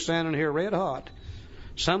stove standing here red hot.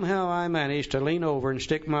 Somehow I managed to lean over and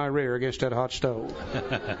stick my rear against that hot stove.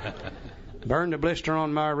 Burned a blister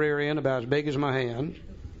on my rear end about as big as my hand.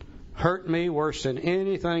 Hurt me worse than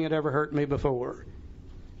anything had ever hurt me before.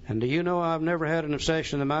 And do you know I've never had an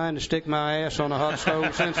obsession of mine to stick my ass on a hot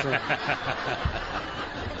stove since then.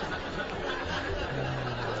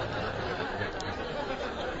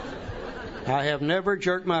 I have never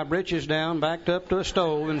jerked my britches down, backed up to a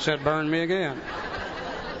stove, and said, burn me again.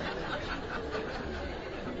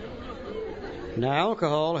 Now,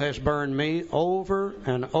 alcohol has burned me over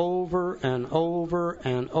and over and over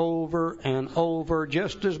and over and over,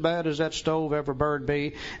 just as bad as that stove ever burned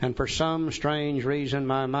me, and for some strange reason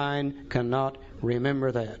my mind cannot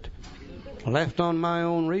remember that. Left on my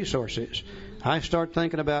own resources, I start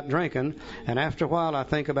thinking about drinking, and after a while I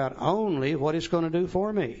think about only what it's going to do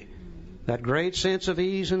for me. That great sense of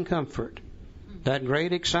ease and comfort. That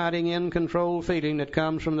great, exciting, in-control feeling that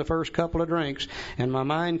comes from the first couple of drinks, and my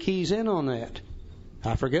mind keys in on that.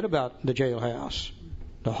 I forget about the jailhouse,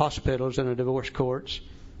 the hospitals, and the divorce courts,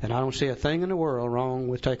 and I don't see a thing in the world wrong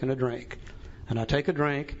with taking a drink. And I take a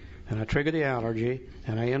drink, and I trigger the allergy,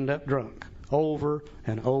 and I end up drunk, over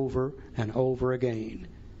and over and over again.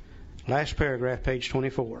 Last paragraph, page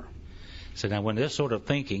 24. So now when this sort of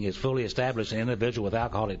thinking is fully established in an individual with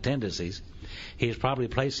alcoholic tendencies, he has probably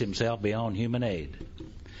placed himself beyond human aid.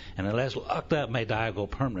 And unless locked up, may die or go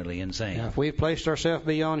permanently insane. Now, if we've placed ourselves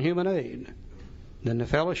beyond human aid, then the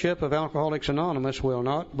fellowship of Alcoholics Anonymous will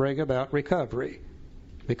not bring about recovery.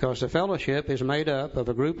 because the fellowship is made up of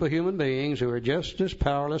a group of human beings who are just as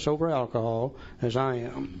powerless over alcohol as I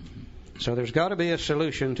am. So there's got to be a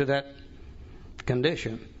solution to that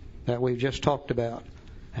condition that we've just talked about.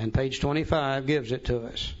 And page 25 gives it to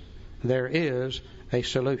us. There is a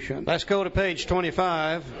solution. Let's go to page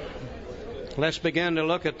 25. Let's begin to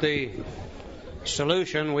look at the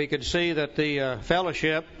solution. We could see that the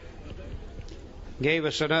fellowship gave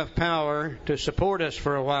us enough power to support us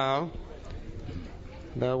for a while.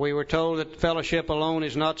 We were told that fellowship alone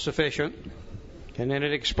is not sufficient, and then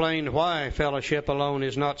it explained why fellowship alone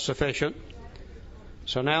is not sufficient.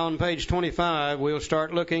 So now on page 25, we'll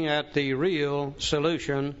start looking at the real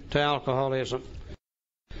solution to alcoholism.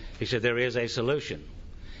 He said there is a solution,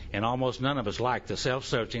 and almost none of us like the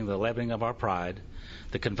self-searching, the leveling of our pride,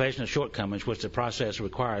 the confession of shortcomings which the process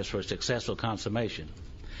requires for successful consummation.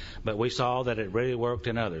 But we saw that it really worked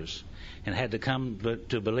in others, and had to come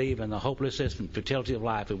to believe in the hopelessness and futility of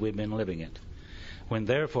life that we've been living it. When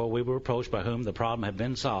therefore we were approached by whom the problem had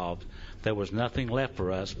been solved, there was nothing left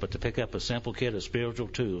for us but to pick up a simple kit of spiritual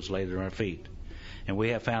tools laid at our feet. And we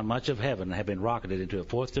have found much of heaven and have been rocketed into a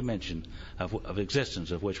fourth dimension of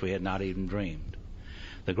existence of which we had not even dreamed.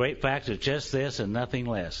 The great fact is just this and nothing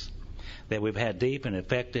less, that we've had deep and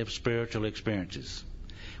effective spiritual experiences,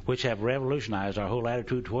 which have revolutionized our whole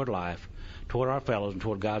attitude toward life, toward our fellows, and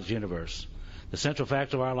toward God's universe. The central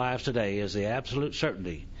fact of our lives today is the absolute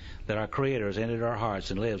certainty that our Creator has entered our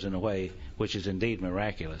hearts and lives in a way which is indeed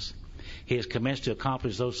miraculous. He has commenced to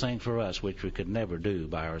accomplish those things for us which we could never do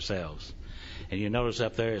by ourselves. And you notice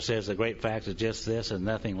up there it says the great fact is just this and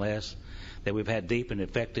nothing less, that we've had deep and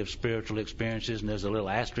effective spiritual experiences, and there's a little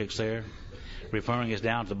asterisk there referring us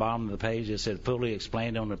down to the bottom of the page. It said fully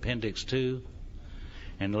explained on Appendix 2.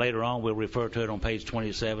 And later on we'll refer to it on page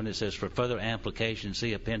 27. It says for further amplification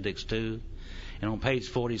see Appendix 2. And on page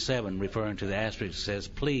 47, referring to the asterisk, it says,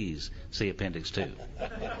 please see Appendix 2.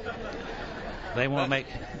 They want to make...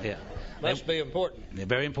 Yeah. Must be important. They're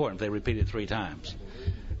very important. They repeat it 3 times.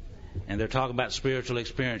 And they're talking about spiritual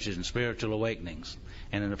experiences and spiritual awakenings.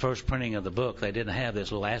 And in the first printing of the book, they didn't have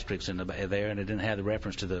this little asterisk there, and it didn't have the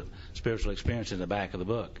reference to the spiritual experience in the back of the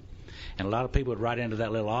book. And a lot of people would write into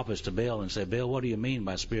that little office to Bill and say, Bill, what do you mean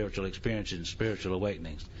by spiritual experiences and spiritual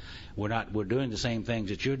awakenings? We're doing the same things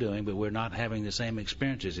that you're doing, but we're not having the same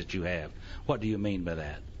experiences that you have. What do you mean by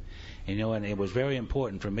that? And, and it was very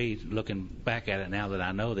important for me, looking back at it now that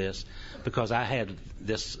I know this, because I had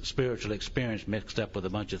this spiritual experience mixed up with a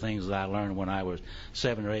bunch of things that I learned when I was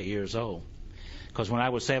 7 or 8 years old. Because when I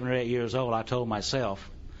was 7 or 8 years old, I told myself,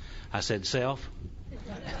 I said, self,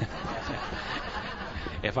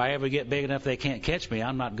 if I ever get big enough they can't catch me,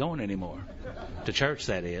 I'm not going anymore. To church,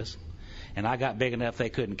 that is. And I got big enough they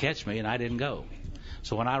couldn't catch me, and I didn't go.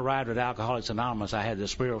 So when I arrived at Alcoholics Anonymous, I had the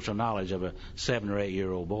spiritual knowledge of a 7 or 8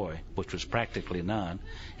 year old boy, which was practically none.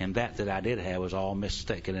 And that I did have was all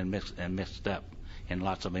mistaken and mixed up in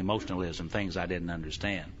lots of emotionalism, things I didn't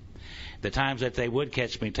understand. The times that they would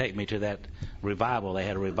catch me, take me to that revival, they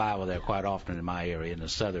had a revival there quite often in my area, in the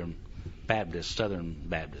Southern Baptist,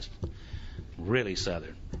 really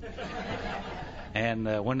Southern.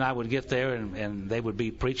 And when I would get there and they would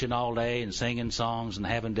be preaching all day and singing songs and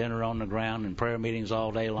having dinner on the ground and prayer meetings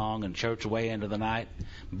all day long and church way into the night,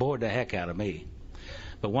 bored the heck out of me.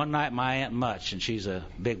 But one night my Aunt Much, and she's a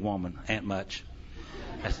big woman, Aunt Much.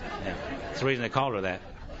 That's the reason they called her that.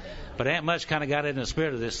 But Aunt Much kind of got in the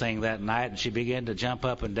spirit of this thing that night, and she began to jump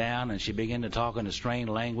up and down, and she began to talk in a strange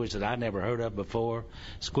language that I'd never heard of before,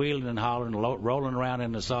 squealing and hollering, rolling around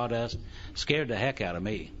in the sawdust, scared the heck out of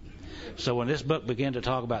me. So when this book began to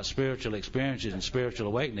talk about spiritual experiences and spiritual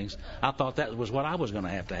awakenings, I thought that was what I was going to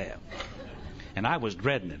have. And I was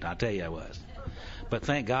dreading it, I tell you I was. But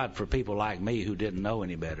thank God for people like me who didn't know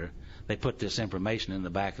any better. They put this information in the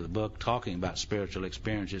back of the book talking about spiritual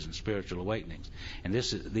experiences and spiritual awakenings. And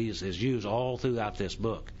these is used all throughout this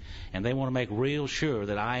book. And they want to make real sure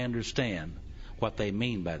that I understand what they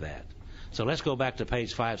mean by that. So let's go back to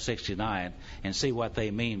page 569 and see what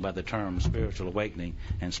they mean by the term spiritual awakening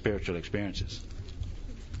and spiritual experiences.